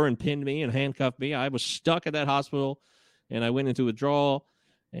door and pinned me and handcuffed me. I was stuck at that hospital and I went into withdrawal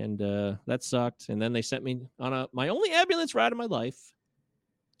and that sucked. And then they sent me on my only ambulance ride of my life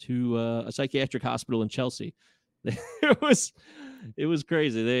to a psychiatric hospital in Chelsea. It was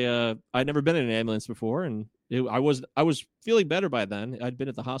crazy. I'd never been in an ambulance before, and I was feeling better by then. I'd been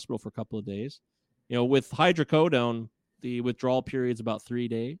at the hospital for a couple of days. With hydrocodone, the withdrawal period's about 3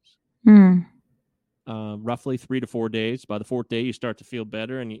 days, roughly 3 to 4 days. By the fourth day, you start to feel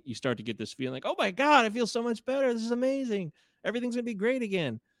better, and you start to get this feeling like, oh my God, I feel so much better. This is amazing. Everything's gonna be great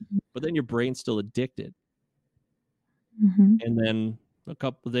again. But then your brain's still addicted, and then a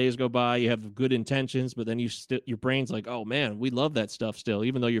couple of days go by, you have good intentions, but then your brain's like, oh man, we love that stuff still,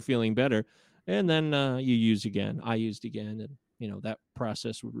 even though you're feeling better. And then you use again. I used again. And, that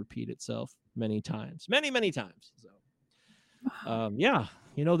process would repeat itself many times. Many times. So, yeah,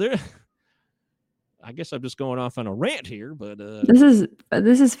 I guess I'm just going off on a rant here, but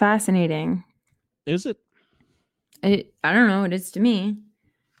this is fascinating. Is it? I don't know. It is to me.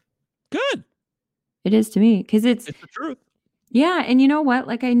 Good. It is to me because it's the truth. Yeah, and you know what?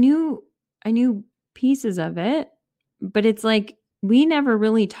 Like I knew pieces of it, but it's like we never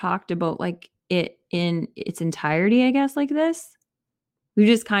really talked about like it in its entirety, I guess, like this. We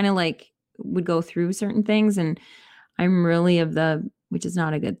just kind of like would go through certain things, and I'm really which is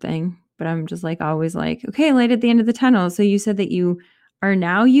not a good thing, but I'm just like always like, okay, light at the end of the tunnel. So you said that you are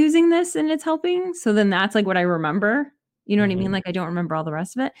now using this and it's helping. So then that's like what I remember. You know what I mean? Like I don't remember all the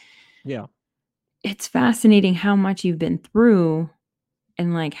rest of it. Yeah. It's fascinating how much you've been through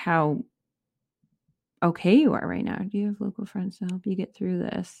and like how okay you are right now. Do you have local friends to help you get through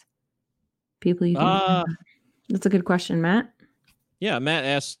this? People you can That's a good question, Matt. Yeah, Matt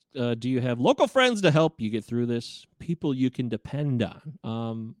asked, do you have local friends to help you get through this? People you can depend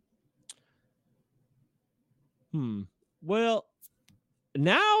on. Well,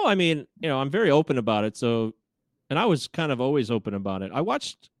 now, I mean, I'm very open about it. So, and I was kind of always open about it. I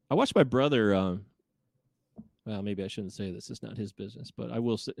watched my brother, well, maybe I shouldn't say this. It's not his business, but I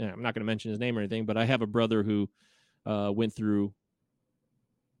will say, I'm not going to mention his name or anything, but I have a brother who went through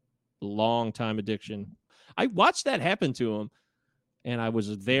a long time addiction. I watched that happen to him, and I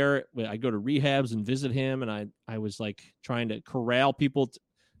was there. I go to rehabs and visit him, and I was like trying to corral people,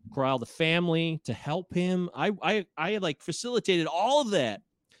 corral the family to help him. I like facilitated all of that,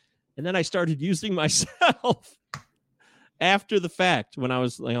 and then I started using myself after the fact when I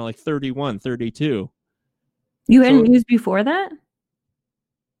was like 31, 32. You hadn't used before that?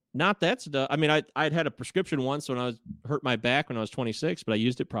 Not that stuff. I mean, I'd had a prescription once when I was hurt my back when I was 26, but I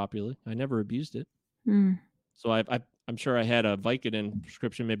used it properly. I never abused it. So I'm sure I had a Vicodin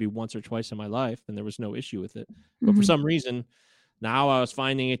prescription maybe once or twice in my life, and there was no issue with it. But for some reason, now I was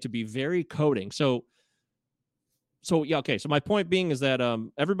finding it to be very coding. So yeah, okay. So my point being is that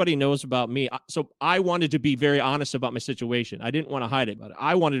everybody knows about me. So I wanted to be very honest about my situation. I didn't want to hide it about it.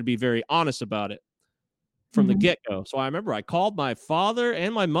 I wanted to be very honest about it from the get-go. So I remember I called my father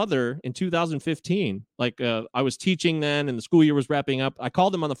and my mother in 2015. Like I was teaching then and the school year was wrapping up. I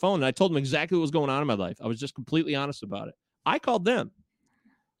called them on the phone and I told them exactly what was going on in my life. I was just completely honest about it. I called them.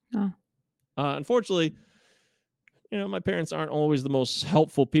 Unfortunately, my parents aren't always the most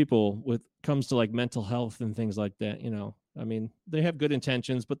helpful people when it comes to like mental health and things like that. I mean, they have good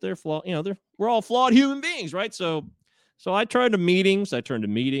intentions, but they're flawed. We're all flawed human beings, right? So I turned to meetings. I turned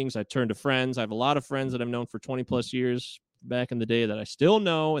to friends. I have a lot of friends that I've known for 20 plus years back in the day that I still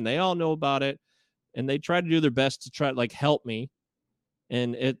know, and they all know about it. And they try to do their best to try to like help me.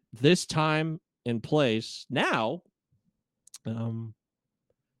 And at this time and place now,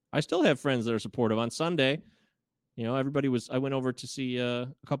 I still have friends that are supportive. On Sunday, I went over to see a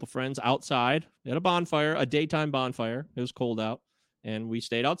couple friends outside at a bonfire, a daytime bonfire. It was cold out, and we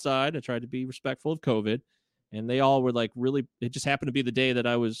stayed outside. I tried to be respectful of COVID. And they all were like really, it just happened to be the day that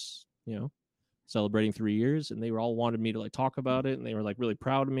I was, celebrating 3 years, and they all wanted me to like talk about it, and they were like really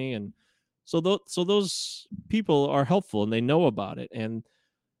proud of me. And So those people are helpful and they know about it. And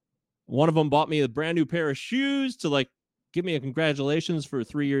one of them bought me a brand new pair of shoes to like give me a congratulations for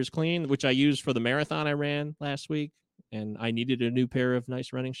 3 years clean, which I used for the marathon I ran last week. And I needed a new pair of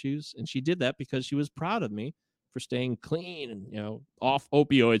nice running shoes. And she did that because she was proud of me for staying clean and, off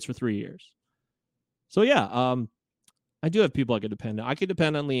opioids for 3 years. So yeah, I do have people I could depend on. I could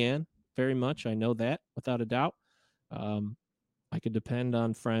depend on Leanne very much. I know that without a doubt. I could depend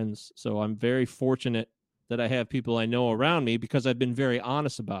on friends. So I'm very fortunate that I have people I know around me because I've been very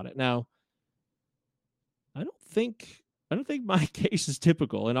honest about it. Now, I don't think my case is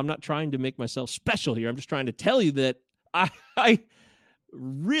typical, and I'm not trying to make myself special here. I'm just trying to tell you that I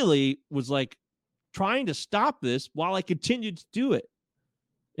really was like trying to stop this while I continued to do it.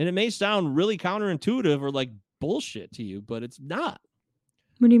 And it may sound really counterintuitive or like bullshit to you, but it's not.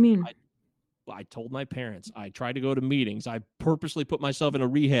 What do you mean? I told my parents. I tried to go to meetings. I purposely put myself in a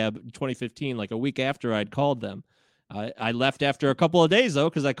rehab in 2015, like a week after I'd called them. I left after a couple of days, though,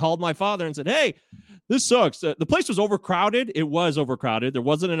 because I called my father and said, hey, this sucks. The place was overcrowded. It was overcrowded. There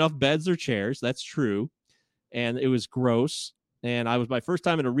wasn't enough beds or chairs. That's true. And it was gross. And I was my first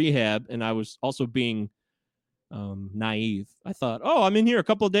time in a rehab, and I was also being naive. I thought, oh, I'm in here a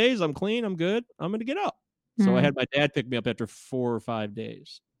couple of days. I'm clean. I'm good. I'm going to get up. So I had my dad pick me up after 4 or 5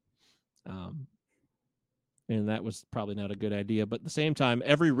 days. And that was probably not a good idea. But at the same time,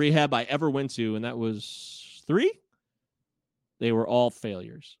 every rehab I ever went to, and that was 3, they were all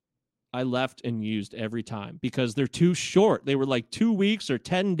failures. I left and used every time because they're too short. They were like 2 weeks or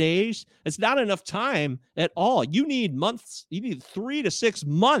 10 days. It's not enough time at all. You need months. You need 3 to 6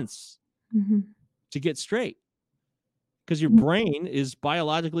 months to get straight because your brain is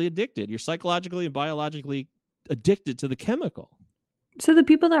biologically addicted. You're psychologically and biologically addicted to the chemical. So the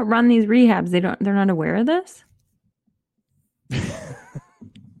people that run these rehabs, they're not aware of this?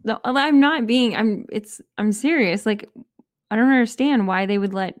 No, I'm serious. Like, I don't understand why they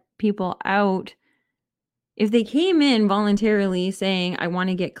would let people out if they came in voluntarily saying, I want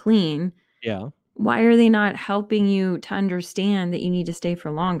to get clean. Yeah. Why are they not helping you to understand that you need to stay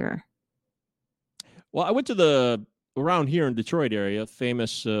for longer? Well, I went to around here in Detroit area,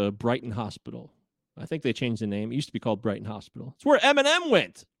 famous Brighton Hospital. I think they changed the name. It used to be called Brighton Hospital. It's where Eminem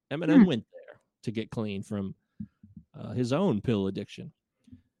went. Eminem went there to get clean from his own pill addiction.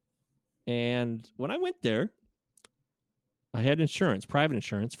 And when I went there, I had insurance, private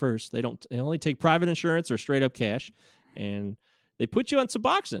insurance first. They only take private insurance or straight up cash. And they put you on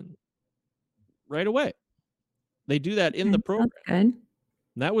Suboxone right away. They do that in the program. That's good.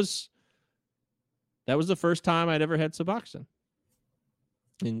 And that was the first time I'd ever had Suboxone.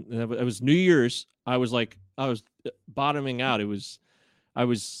 And it was New Year's. I was bottoming out.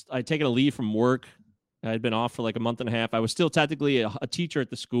 I'd taken a leave from work. I had been off for like a month and a half. I was still technically a teacher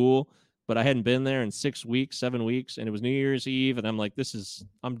at the school, but I hadn't been there in 6 weeks, 7 weeks. And it was New Year's Eve. And I'm like,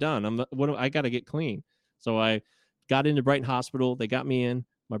 I'm done. I got to get clean. So I got into Brighton Hospital. They got me in.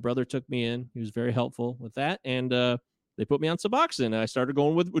 My brother took me in. He was very helpful with that. And they put me on Suboxone. I started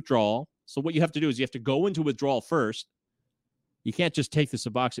going with withdrawal. So what you have to do is you have to go into withdrawal first. You can't just take the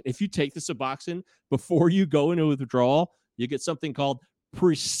Suboxone. If you take the Suboxone before you go into withdrawal, you get something called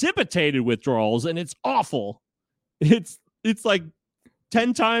precipitated withdrawals, and it's awful. It's like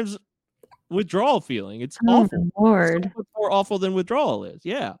 10 times withdrawal feeling. It's awful. Lord. It's so much more awful than withdrawal is.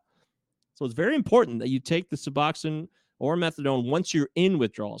 Yeah. So it's very important that you take the Suboxone or methadone once you're in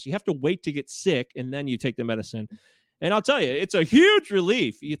withdrawals. You have to wait to get sick, and then you take the medicine. And I'll tell you, it's a huge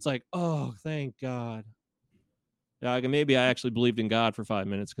relief. It's like, oh, thank God. Yeah, maybe I actually believed in God for 5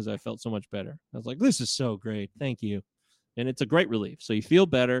 minutes because I felt so much better. I was like, this is so great. Thank you. And it's a great relief. So you feel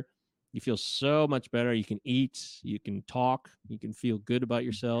better. You feel so much better. You can eat. You can talk. You can feel good about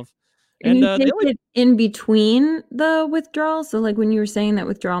yourself. And you take it in between the withdrawal? So like when you were saying that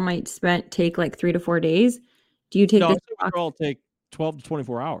withdrawal might take like 3 to 4 days, do you take withdrawal take 12 to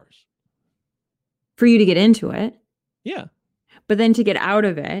 24 hours. For you to get into it? Yeah. But then to get out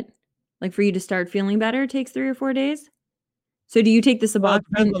of it, like for you to start feeling better, takes 3 or 4 days? So do you take the Suboxone? Well, it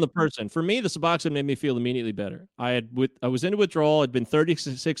depends on the person. For me, the Suboxone made me feel immediately better. I was in withdrawal. It'd been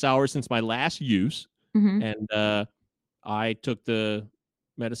 36 hours since my last use. And I took the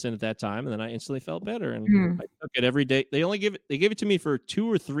medicine at that time, and then I instantly felt better. And I took it every day. They gave it to me for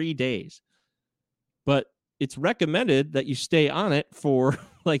 2 or 3 days. But it's recommended that you stay on it for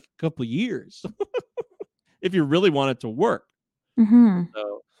like a couple of years if you really want it to work.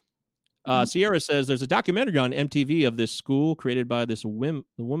 So Sierra says there's a documentary on MTV of this school created by the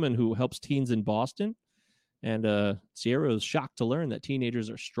woman who helps teens in Boston. And Sierra is shocked to learn that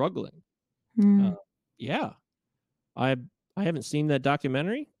teenagers are struggling. Yeah. I I haven't seen that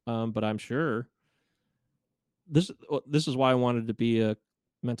documentary, but I'm sure this is why I wanted to be a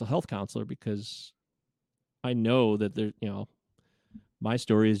mental health counselor, because I know that my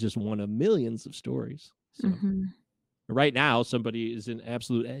story is just one of millions of stories. So right now, somebody is in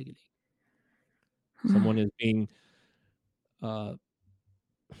absolute agony. Someone is being caught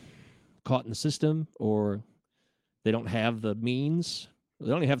in the system, or they don't have the means. They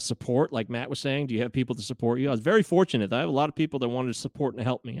don't have support, like Matt was saying. Do you have people to support you? I was very fortunate. I have a lot of people that wanted to support and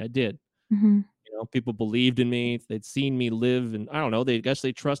help me. I did. People believed in me. They'd seen me live, and I don't know. They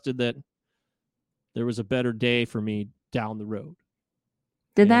trusted that there was a better day for me down the road.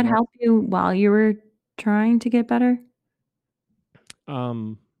 Did that help you while you were trying to get better?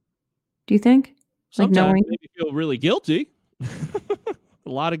 Do you think? Sometimes maybe feel really guilty. A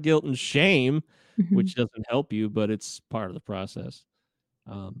lot of guilt and shame, which doesn't help you, but it's part of the process.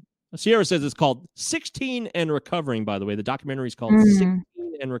 Sierra says it's called 16 and Recovering, by the way. The documentary is called 16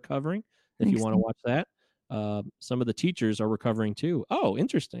 and Recovering, if you want to watch that. Some of the teachers are recovering too. Oh,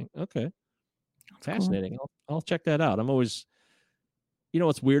 interesting. Okay. That's fascinating. Cool. I'll check that out. I'm always,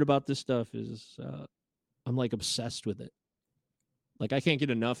 what's weird about this stuff is I'm like obsessed with it. Like, I can't get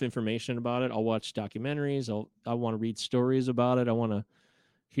enough information about it. I'll watch documentaries. I want to read stories about it. I want to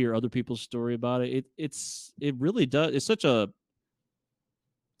hear other people's story about it. It really does. It's like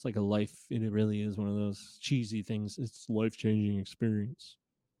a life, and it really is one of those cheesy things. It's a life-changing experience,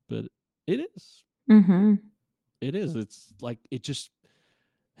 but it is. It is. It's like, it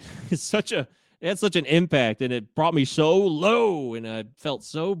had such an impact, and it brought me so low, and I felt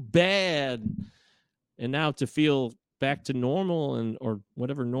so bad. And now to feel back to normal, or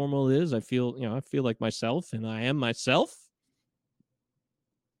whatever normal is, I feel like myself, and I am myself.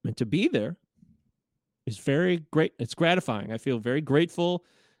 And to be there is very great. It's gratifying. I feel very grateful,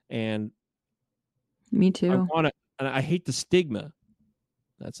 and me too. I hate the stigma.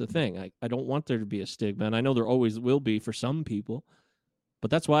 That's the thing. I don't want there to be a stigma, and I know there always will be for some people, but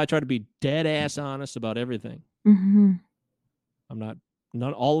that's why I try to be dead ass honest about everything.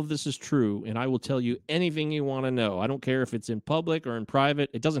 Not all of this is true, and I will tell you anything you want to know. I don't care if it's in public or in private.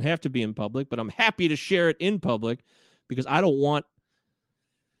 It doesn't have to be in public, but I'm happy to share it in public, because I don't want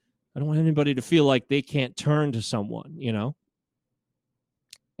anybody to feel like they can't turn to someone,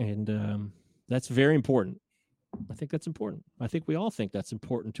 And that's very important. I think that's important. I think we all think that's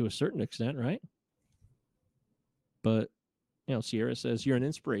important to a certain extent, right? But, Sierra says you're an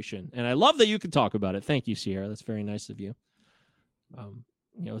inspiration, and I love that you can talk about it. Thank you, Sierra. That's very nice of you.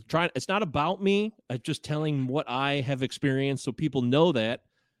 It's not about me. I'm just telling what I have experienced, so people know that.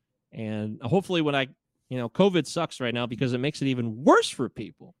 And hopefully when COVID sucks right now, because it makes it even worse for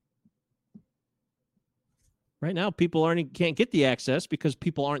people. Right now, people can't get the access because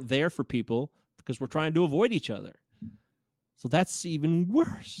people aren't there for people, because we're trying to avoid each other. So that's even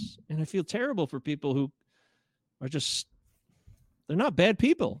worse. And I feel terrible for people who are they're not bad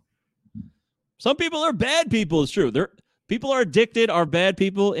people. Some people are bad people, it's true. People are addicted, are bad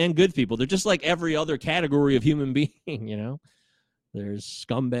people, and good people. They're just like every other category of human being, There's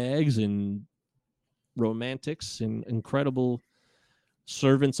scumbags and romantics and incredible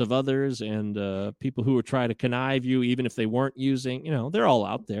servants of others, and people who would try to connive you even if they weren't using, they're all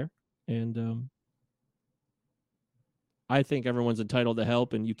out there. And I think everyone's entitled to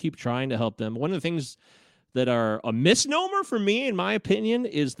help, and you keep trying to help them. One of the things that are a misnomer for me, in my opinion,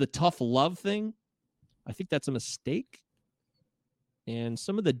 is the tough love thing. I think that's a mistake. And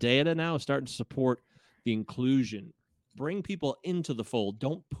some of the data now is starting to support the inclusion. Bring people into the fold.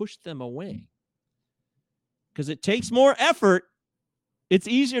 Don't push them away. Because it takes more effort. It's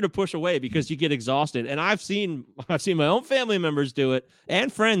easier to push away because you get exhausted. And I've seen my own family members do it, and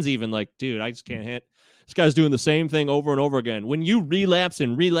friends even, like, dude, I just can't hit. This guy's doing the same thing over and over again. When you relapse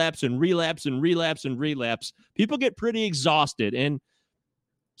and relapse and relapse and relapse and relapse, people get pretty exhausted. And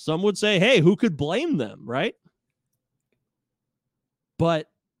some would say, hey, who could blame them, right? But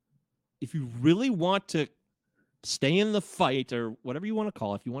if you really want to stay in the fight, or whatever you want to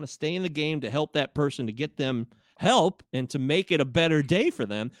call it, if you want to stay in the game to help that person, to get them help and to make it a better day for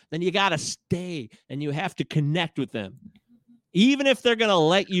them, then you got to stay, and you have to connect with them. Even if they're going to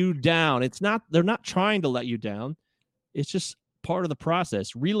let you down, they're not trying to let you down. It's just part of the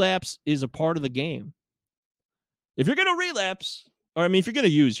process. Relapse is a part of the game. If you're going to relapse, if you're going to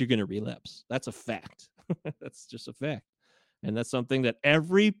use, you're going to relapse. That's a fact. That's just a fact. And that's something that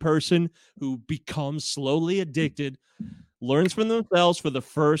every person who becomes slowly addicted learns from themselves for the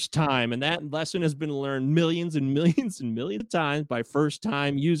first time. And that lesson has been learned millions and millions and millions of times by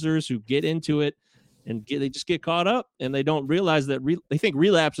first-time users who get into it, and they just get caught up, and they don't realize that they think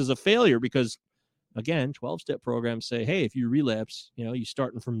relapse is a failure, because again, 12-step programs say, hey, if you relapse, you know, you're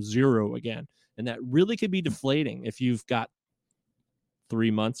starting from zero again. And that really could be deflating if you've got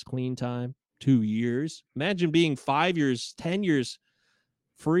 3 months clean time, 2 years. Imagine being 5 years, 10 years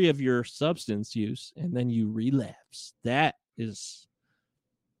free of your substance use, and then you relapse. That is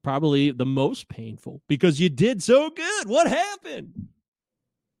probably the most painful because you did so good. What happened?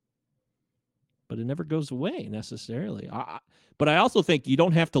 But it never goes away necessarily. But I also think you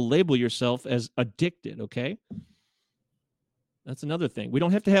don't have to label yourself as addicted, okay? That's another thing. We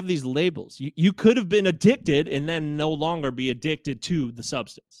don't have to have these labels. You could have been addicted and then no longer be addicted to the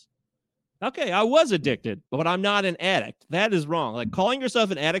substance. Okay, I was addicted, but I'm not an addict. That is wrong. Like calling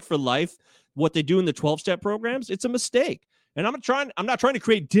yourself an addict for life, what they do in the 12-step programs, it's a mistake. And I'm not trying to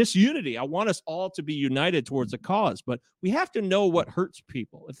create disunity. I want us all to be united towards a cause, but we have to know what hurts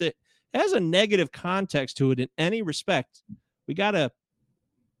people. If it has a negative context to it in any respect, we gotta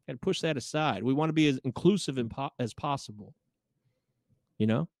push that aside. We want to be as inclusive as possible. You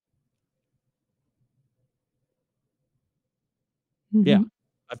know? Mm-hmm. Yeah,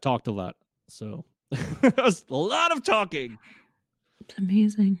 I've talked a lot, so that was a lot of talking. It's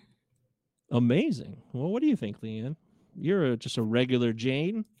amazing. Amazing. Well, what do you think, Leanne? You're just a regular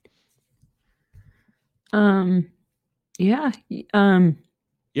Jane. Yeah. You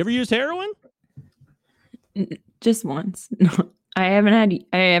ever used heroin? Just once. No, I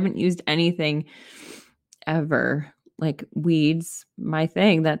haven't used anything ever. Like weed's my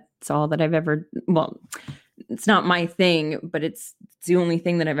thing. That's all that I've ever, well, it's not my thing, but it's the only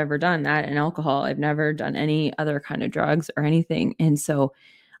thing that I've ever done, that and alcohol. I've never done any other kind of drugs or anything. And so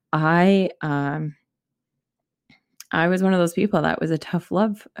I was one of those people that was a tough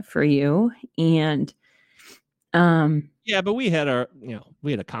love for you. And yeah, but we had a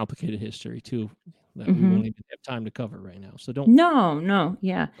complicated history too that we won't even have time to cover right now. So don't. No,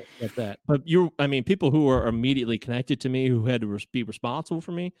 yeah. Get that. But people who are immediately connected to me, who had to be responsible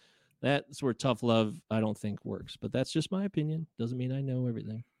for me, that's where tough love, I don't think, works. But that's just my opinion. Doesn't mean I know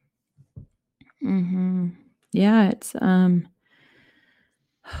everything. Yeah, it's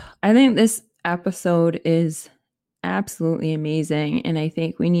I think this episode is absolutely amazing, and I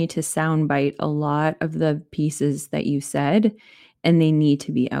think we need to soundbite a lot of the pieces that you said, and they need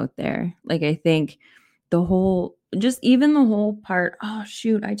to be out there. Like, I think the whole part, oh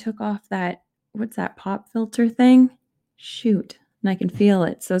shoot, I took off that, what's that pop filter thing? Shoot. And I can feel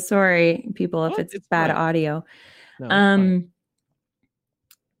it. So sorry, people, if it's bad fine. audio. No,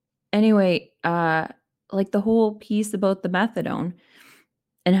 anyway, like the whole piece about the methadone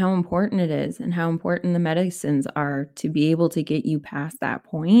and how important it is and how important the medicines are to be able to get you past that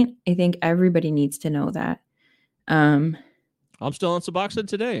point. I think everybody needs to know that. I'm still on Suboxone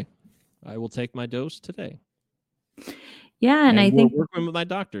today. I will take my dose today. Yeah, and I think working with my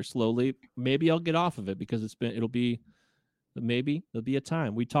doctor slowly. Maybe I'll get off of it because there'll be a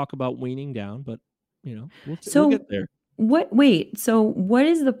time. We talk about weaning down, but we'll get there. So what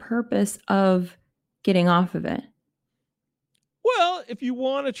is the purpose of getting off of it? Well, if you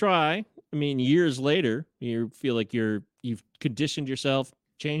want to try, years later, you feel like you've conditioned yourself,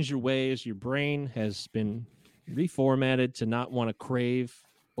 changed your ways, your brain has been reformatted to not want to crave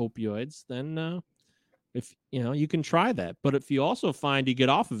opioids, then if you can try that. But if you also find you get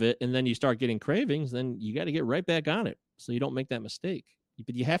off of it and then you start getting cravings, then you got to get right back on it so you don't make that mistake.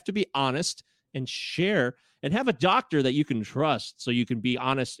 But you have to be honest and share and have a doctor that you can trust so you can be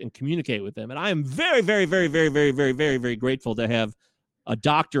honest and communicate with them. And I am very, very, very, very, very, very, very, very grateful to have a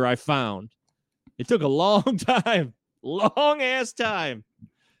doctor I found. It took a long time, long ass time,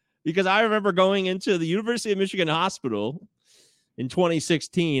 because I remember going into the University of Michigan Hospital in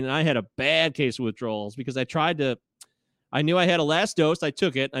 2016, and I had a bad case of withdrawals because I knew I had a last dose. I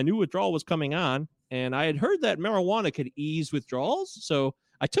took it. I knew withdrawal was coming on, and I had heard that marijuana could ease withdrawals. So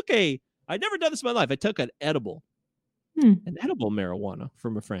I'd never done this in my life. I took an edible marijuana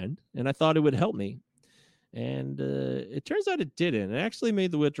from a friend, and I thought it would help me. And it turns out it didn't. It actually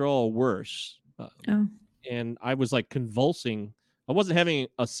made the withdrawal worse. And I was like convulsing. I wasn't having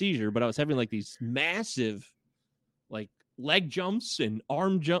a seizure, but I was having like these massive like leg jumps and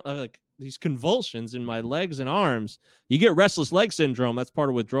arm jump, like these convulsions in my legs and arms. You get restless leg syndrome. That's part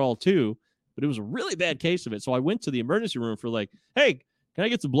of withdrawal too. But it was a really bad case of it. So I went to the emergency room for like, hey, can I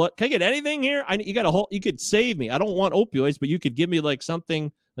get some blood? Can I get anything here? You could save me. I don't want opioids, but you could give me like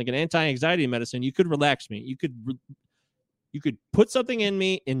something like an anti-anxiety medicine. You could relax me. You could put something in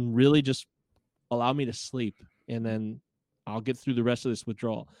me and really just allow me to sleep. And then I'll get through the rest of this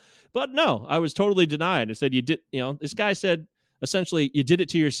withdrawal. But no, I was totally denied. I said, this guy said, essentially, you did it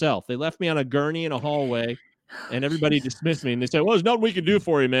to yourself. They left me on a gurney in a hallway and everybody dismissed me. And they said, well, there's nothing we can do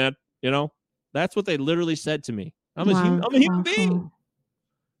for you, man. That's what they literally said to me. I'm a human being.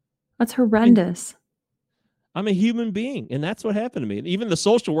 That's horrendous. I'm a human being. And that's what happened to me. Even the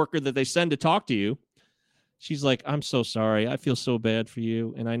social worker that they send to talk to you, she's like, I'm so sorry. I feel so bad for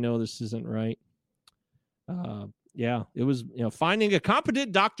you. And I know this isn't right. Yeah, it was, finding a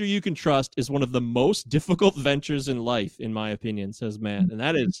competent doctor you can trust is one of the most difficult ventures in life, in my opinion, says Matt. And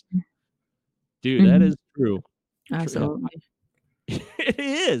that is, dude, that is true. Absolutely. It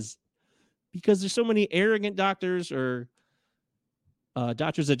is. Because there's so many arrogant doctors or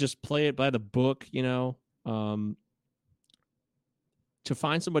doctors that just play it by the book, to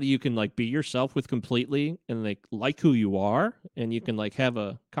find somebody you can like be yourself with completely and like who you are, and you can like have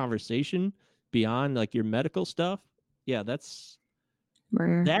a conversation beyond like your medical stuff. Yeah, that is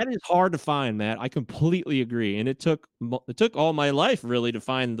hard to find, Matt. I completely agree. And it took all my life really to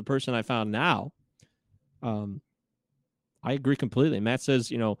find the person I found now. I agree completely. Matt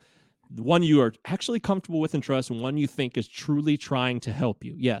says, one you are actually comfortable with and trust, and one you think is truly trying to help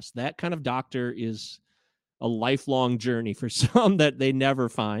you. Yes, that kind of doctor is a lifelong journey for some that they never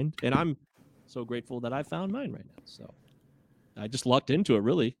find. And I'm so grateful that I found mine right now. So I just lucked into it,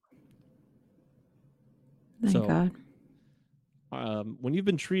 really. Thank God. When you've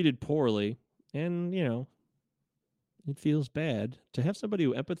been treated poorly and, it feels bad to have somebody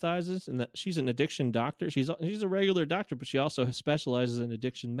who empathizes, and that she's an addiction doctor. She's a regular doctor, but she also specializes in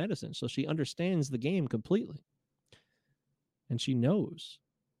addiction medicine. So she understands the game completely. And she knows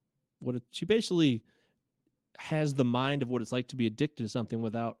she basically has the mind of what it's like to be addicted to something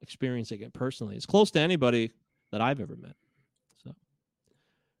without experiencing it personally. It's close to anybody that I've ever met.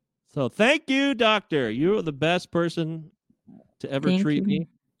 So thank you, doctor. You're the best person to ever treat me,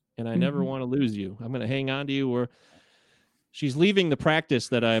 and I never want to lose you. I'm going to hang on to you. Or she's leaving the practice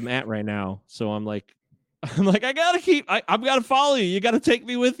that I'm at right now. So I'm like, I got to I've got to follow you. You got to take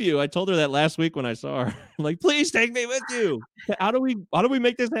me with you. I told her that last week when I saw her. I'm like, please take me with you. How do we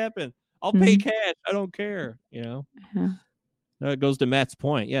make this happen? I'll pay cash. I don't care. Now it goes to Matt's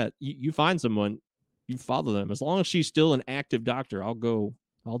point. Yeah. You find someone, you follow them. As long as she's still an active doctor, I'll do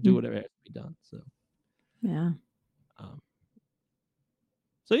whatever has to be done. So, yeah.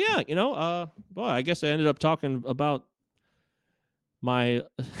 So yeah, boy, I guess I ended up talking about my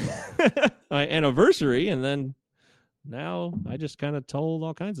my anniversary, and then now I just kind of told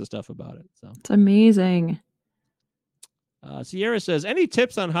all kinds of stuff about it. So it's amazing. Sierra says, any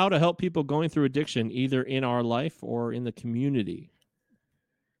tips on how to help people going through addiction, either in our life or in the community?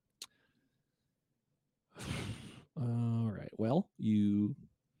 All right. Well, the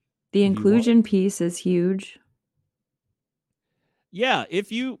inclusion piece is huge. Yeah.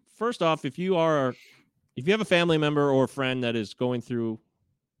 If you have a family member or a friend that is going through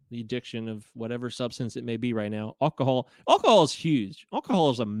the addiction of whatever substance it may be right now, alcohol is huge.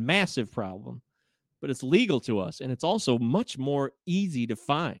 Alcohol is a massive problem, but it's legal to us. And it's also much more easy to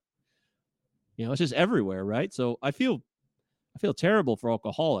find. It's just everywhere. Right. So I feel terrible for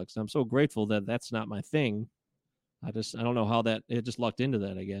alcoholics. I'm so grateful that that's not my thing. I don't know how it just lucked into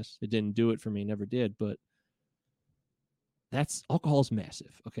that. I guess it didn't do it for me. Never did. But alcohol is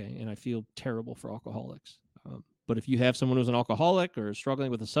massive. Okay. And I feel terrible for alcoholics. But if you have someone who's an alcoholic or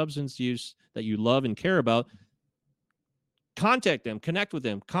struggling with a substance use that you love and care about, contact them, connect with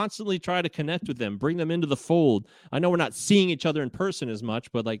them, constantly try to connect with them, bring them into the fold. I know we're not seeing each other in person as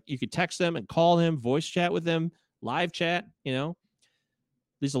much, but like you could text them and call them, voice chat with them, live chat,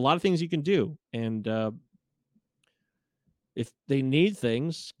 there's a lot of things you can do. And, if they need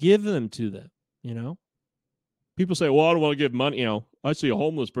things, give them to them, People say, well, I don't want to give money. I see a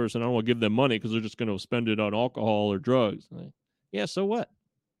homeless person. I don't want to give them money because they're just going to spend it on alcohol or drugs. Yeah, so what?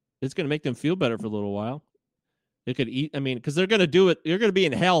 It's going to make them feel better for a little while. They could eat. Because they're going to do it. You're going to be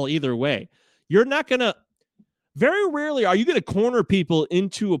in hell either way. You're not going to, very rarely are you going to corner people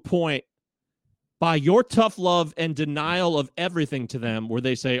into a point by your tough love and denial of everything to them where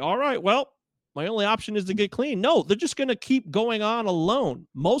they say, all right, well, my only option is to get clean. No, they're just going to keep going on alone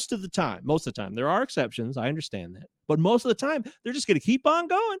most of the time. There are exceptions. I understand that. But most of the time, they're just going to keep on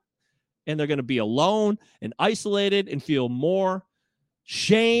going. And they're going to be alone and isolated and feel more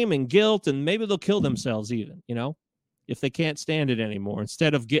shame and guilt. And maybe they'll kill themselves even, if they can't stand it anymore,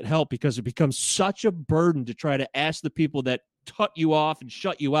 instead of get help, because it becomes such a burden to try to ask the people that cut you off and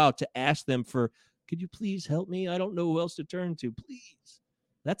shut you out to ask them for, could you please help me? I don't know who else to turn to. Please.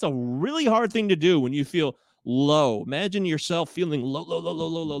 That's a really hard thing to do when you feel low. Imagine yourself feeling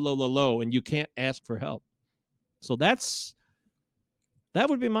low, and you can't ask for help. So that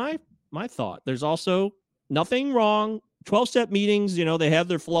would be my thought. There's also nothing wrong. 12-step meetings, they have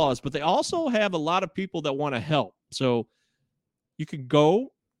their flaws, but they also have a lot of people that want to help. So you could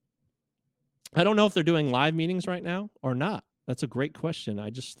go I don't know if they're doing live meetings right now or not. That's a great question. I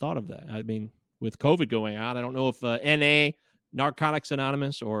just thought of that. I mean, with COVID going on, I don't know if NA, Narcotics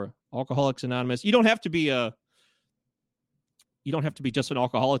Anonymous, or Alcoholics Anonymous. You don't have to be just an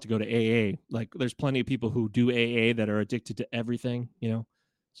alcoholic to go to AA. Like, there's plenty of people who do AA that are addicted to everything,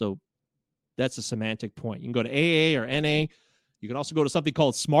 So that's a semantic point. You can go to AA or NA. You can also go to something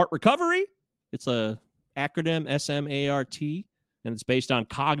called Smart Recovery. It's a acronym, SMART, and it's based on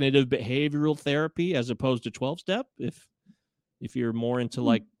cognitive behavioral therapy as opposed to 12-step. If you're more into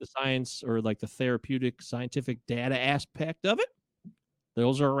like the science or like the therapeutic scientific data aspect of it,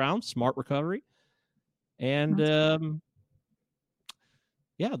 those are around. Smart Recovery. And those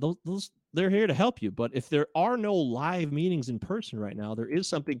they're here to help you. But if there are no live meetings in person right now, there is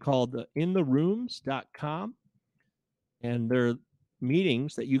something called intherooms.com, and there are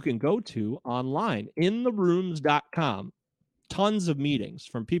meetings that you can go to online. intherooms.com. Tons of meetings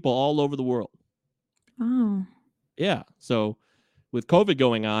from people all over the world. Oh. Yeah. So with COVID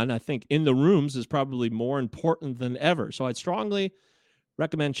going on, I think In the Rooms is probably more important than ever. So I'd strongly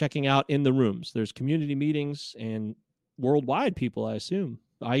recommend checking out In the Rooms. There's community meetings and worldwide people, I assume.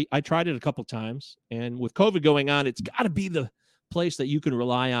 I tried it a couple times, and with COVID going on, it's got to be the place that you can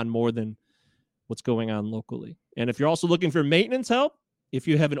rely on more than what's going on locally. And if you're also looking for maintenance help, if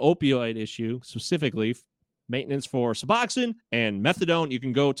you have an opioid issue, specifically maintenance for Suboxone and Methadone, you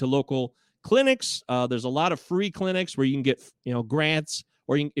can go to local clinics. There's a lot of free clinics where you can get, grants,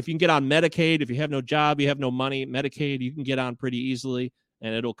 or if you can get on Medicaid. If you have no job, you have no money, Medicaid, you can get on pretty easily,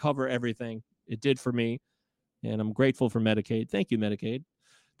 and it'll cover everything. It did for me, and I'm grateful for Medicaid. Thank you, Medicaid.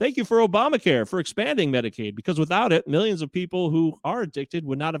 Thank you for Obamacare, for expanding Medicaid, because without it, millions of people who are addicted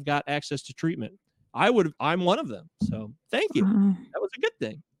would not have got access to treatment. I'm one of them. So thank you. That was a good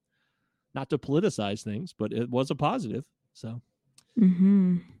thing. Not to politicize things, but it was a positive. So, I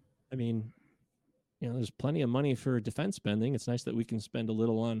mean, there's plenty of money for defense spending. It's nice that we can spend a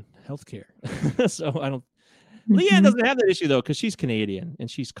little on healthcare. So I don't. Leanne doesn't have that issue though, because she's Canadian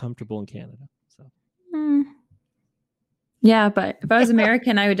and she's comfortable in Canada. So. Yeah, but if I was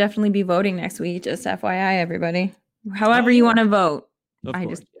American, I would definitely be voting next week. Just FYI, everybody. However you want to vote.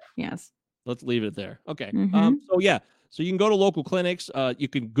 Yes. Let's leave it there. Okay. So you can go to local clinics. You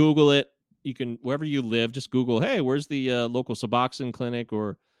can Google it. You can, wherever you live, just Google, hey, where's the local Suboxone clinic,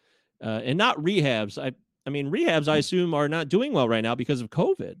 or and not rehabs. I mean, rehabs, I assume, are not doing well right now because of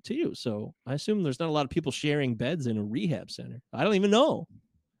COVID too. So I assume there's not a lot of people sharing beds in a rehab center. I don't even know.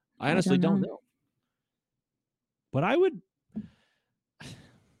 I honestly don't know. But I would,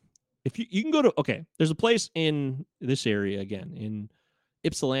 if you can go to, there's a place in this area again, in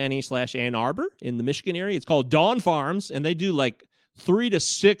Ypsilanti/Ann Arbor in the Michigan area. It's called Dawn Farms, and they do like 3 to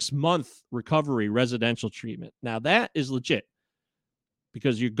 6 month recovery residential treatment. Now that is legit,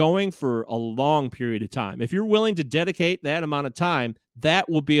 because you're going for a long period of time. If you're willing to dedicate that amount of time, that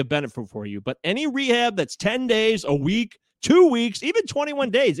will be a benefit for you. But any rehab that's 10 days, a week, 2 weeks, even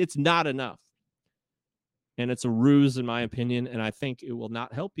 21 days, it's not enough. And it's a ruse, in my opinion, and I think it will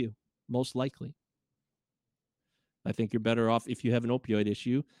not help you, most likely. I think you're better off, if you have an opioid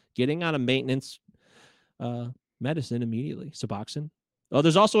issue, getting on a maintenance medicine immediately. Suboxone. Oh,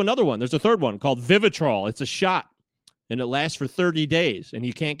 there's also another one. There's a third one called Vivitrol. It's a shot, and it lasts for 30 days, and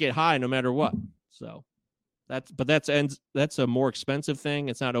you can't get high no matter what. So that's a more expensive thing.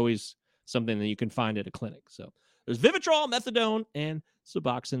 It's not always something that you can find at a clinic. So there's Vivitrol, Methadone, and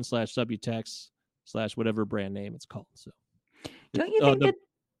Suboxone/Subutex/ whatever brand name it's called. So don't you think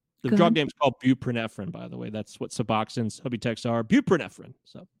the drug name is called buprenorphine, by the way. That's what Suboxone, Subutex are. Buprenorphine.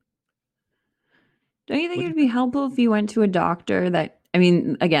 So don't you think it'd be helpful if you went to a doctor that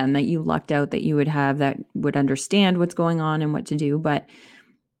you lucked out that you would have, that would understand what's going on and what to do? But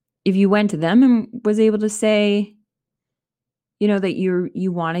if you went to them and was able to say, that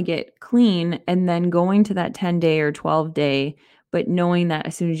you want to get clean, and then going to that 10-day or 12-day, but knowing that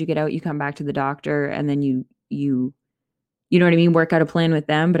as soon as you get out, you come back to the doctor, and then you know what I mean, work out a plan with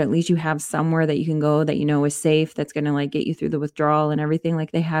them, but at least you have somewhere that you can go that is safe, that's going to like get you through the withdrawal and everything,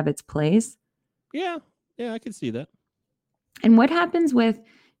 like they have its place. Yeah, I can see that. And what happens with,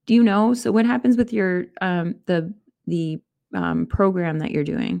 so what happens with your the program that you're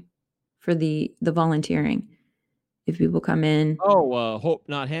doing for the volunteering? If people come in. Oh, Hope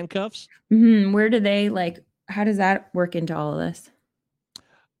Not Handcuffs? Where do they, how does that work into all of this?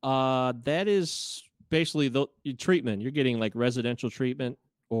 That is basically the treatment. You're getting like residential treatment,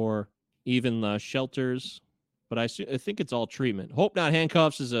 or even shelters, but I think it's all treatment. Hope Not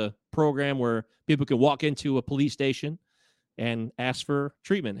Handcuffs is a program where people can walk into a police station and ask for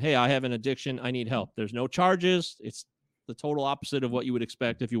treatment. Hey, I have an addiction. I need help. There's no charges. It's the total opposite of what you would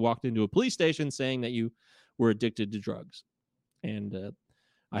expect if you walked into a police station saying that you were addicted to drugs. And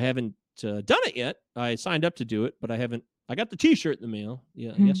I haven't done it yet. I signed up to do it, but I haven't. I got the T-shirt in the mail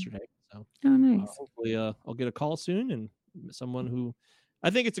yesterday. So Oh, nice. hopefully I'll get a call soon, and someone who I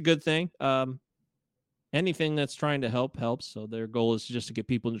think it's a good thing. Anything that's trying to help helps. So their goal is just to get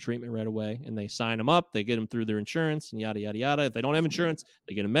people into treatment right away, and they sign them up. They get them through their insurance and yada, yada, yada. If they don't have insurance,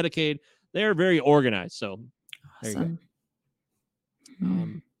 they get them Medicaid. They're very organized. So there Awesome. you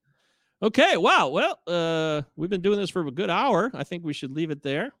go. Okay. Wow. Well, we've been doing this for a good hour. I think we should leave it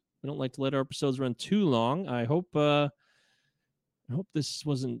there. We don't like to let our episodes run too long. I hope this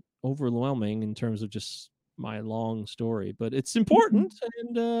wasn't overwhelming in terms of just my long story, but it's important.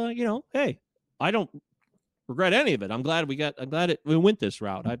 And hey, I don't regret any of it. I'm glad we went this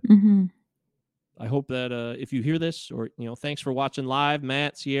route. I hope that if you hear this, or thanks for watching live,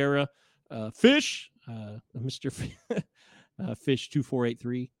 Matt, Sierra, Fish, Mr. Fish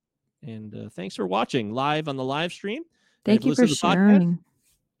 2483, and thanks for watching live on the live stream. Thank you for sharing.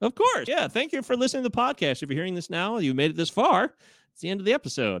 Of course, yeah. Thank you for listening to the podcast. If you're hearing this now, you made it this far. It's the end of the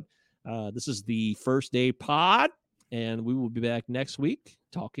episode. This is the First Day Pod, and we will be back next week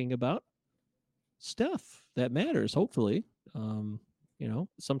talking about stuff that matters. Hopefully,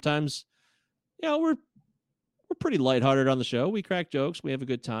 sometimes, we're pretty lighthearted on the show. We crack jokes, we have a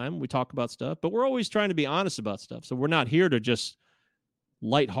good time, we talk about stuff, but we're always trying to be honest about stuff. So we're not here to just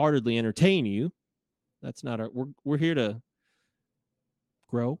lightheartedly entertain you. That's not we're here to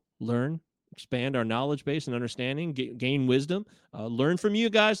grow, learn, expand our knowledge base and understanding, gain wisdom, learn from you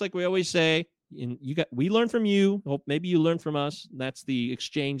guys, like we always say. And we learn from you. Hope maybe you learn from us. That's the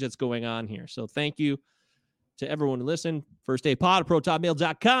exchange that's going on here. So thank you to everyone who listened.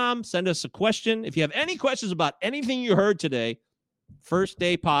 firstdaypod@protonmail.com. Send us a question. If you have any questions about anything you heard today,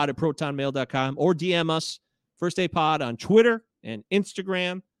 firstdaypod@protonmail.com, or DM us, First Day Pod, on Twitter and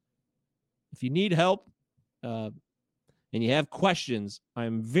Instagram. If you need help and you have questions,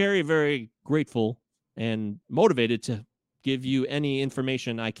 I'm very, very grateful and motivated to give you any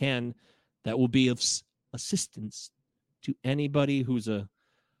information I can that will be of assistance to anybody who's a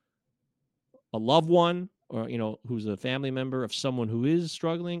loved one, or who's a family member of someone who is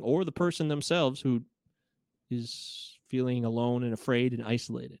struggling, or the person themselves who is feeling alone and afraid and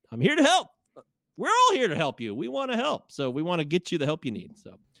isolated. I'm here to help. We're all here to help you. We want to help. So we want to get you the help you need.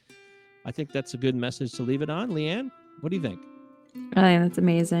 So I think that's a good message to leave it on. Leanne, what do you think? I think that's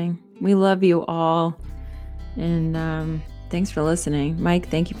amazing. We love you all. And thanks for listening. Mike,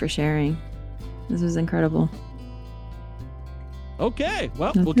 thank you for sharing. This was incredible. Okay.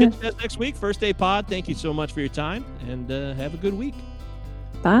 Well, we'll catch you guys next week. First Day Pod. Thank you so much for your time, and have a good week.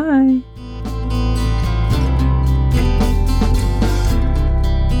 Bye.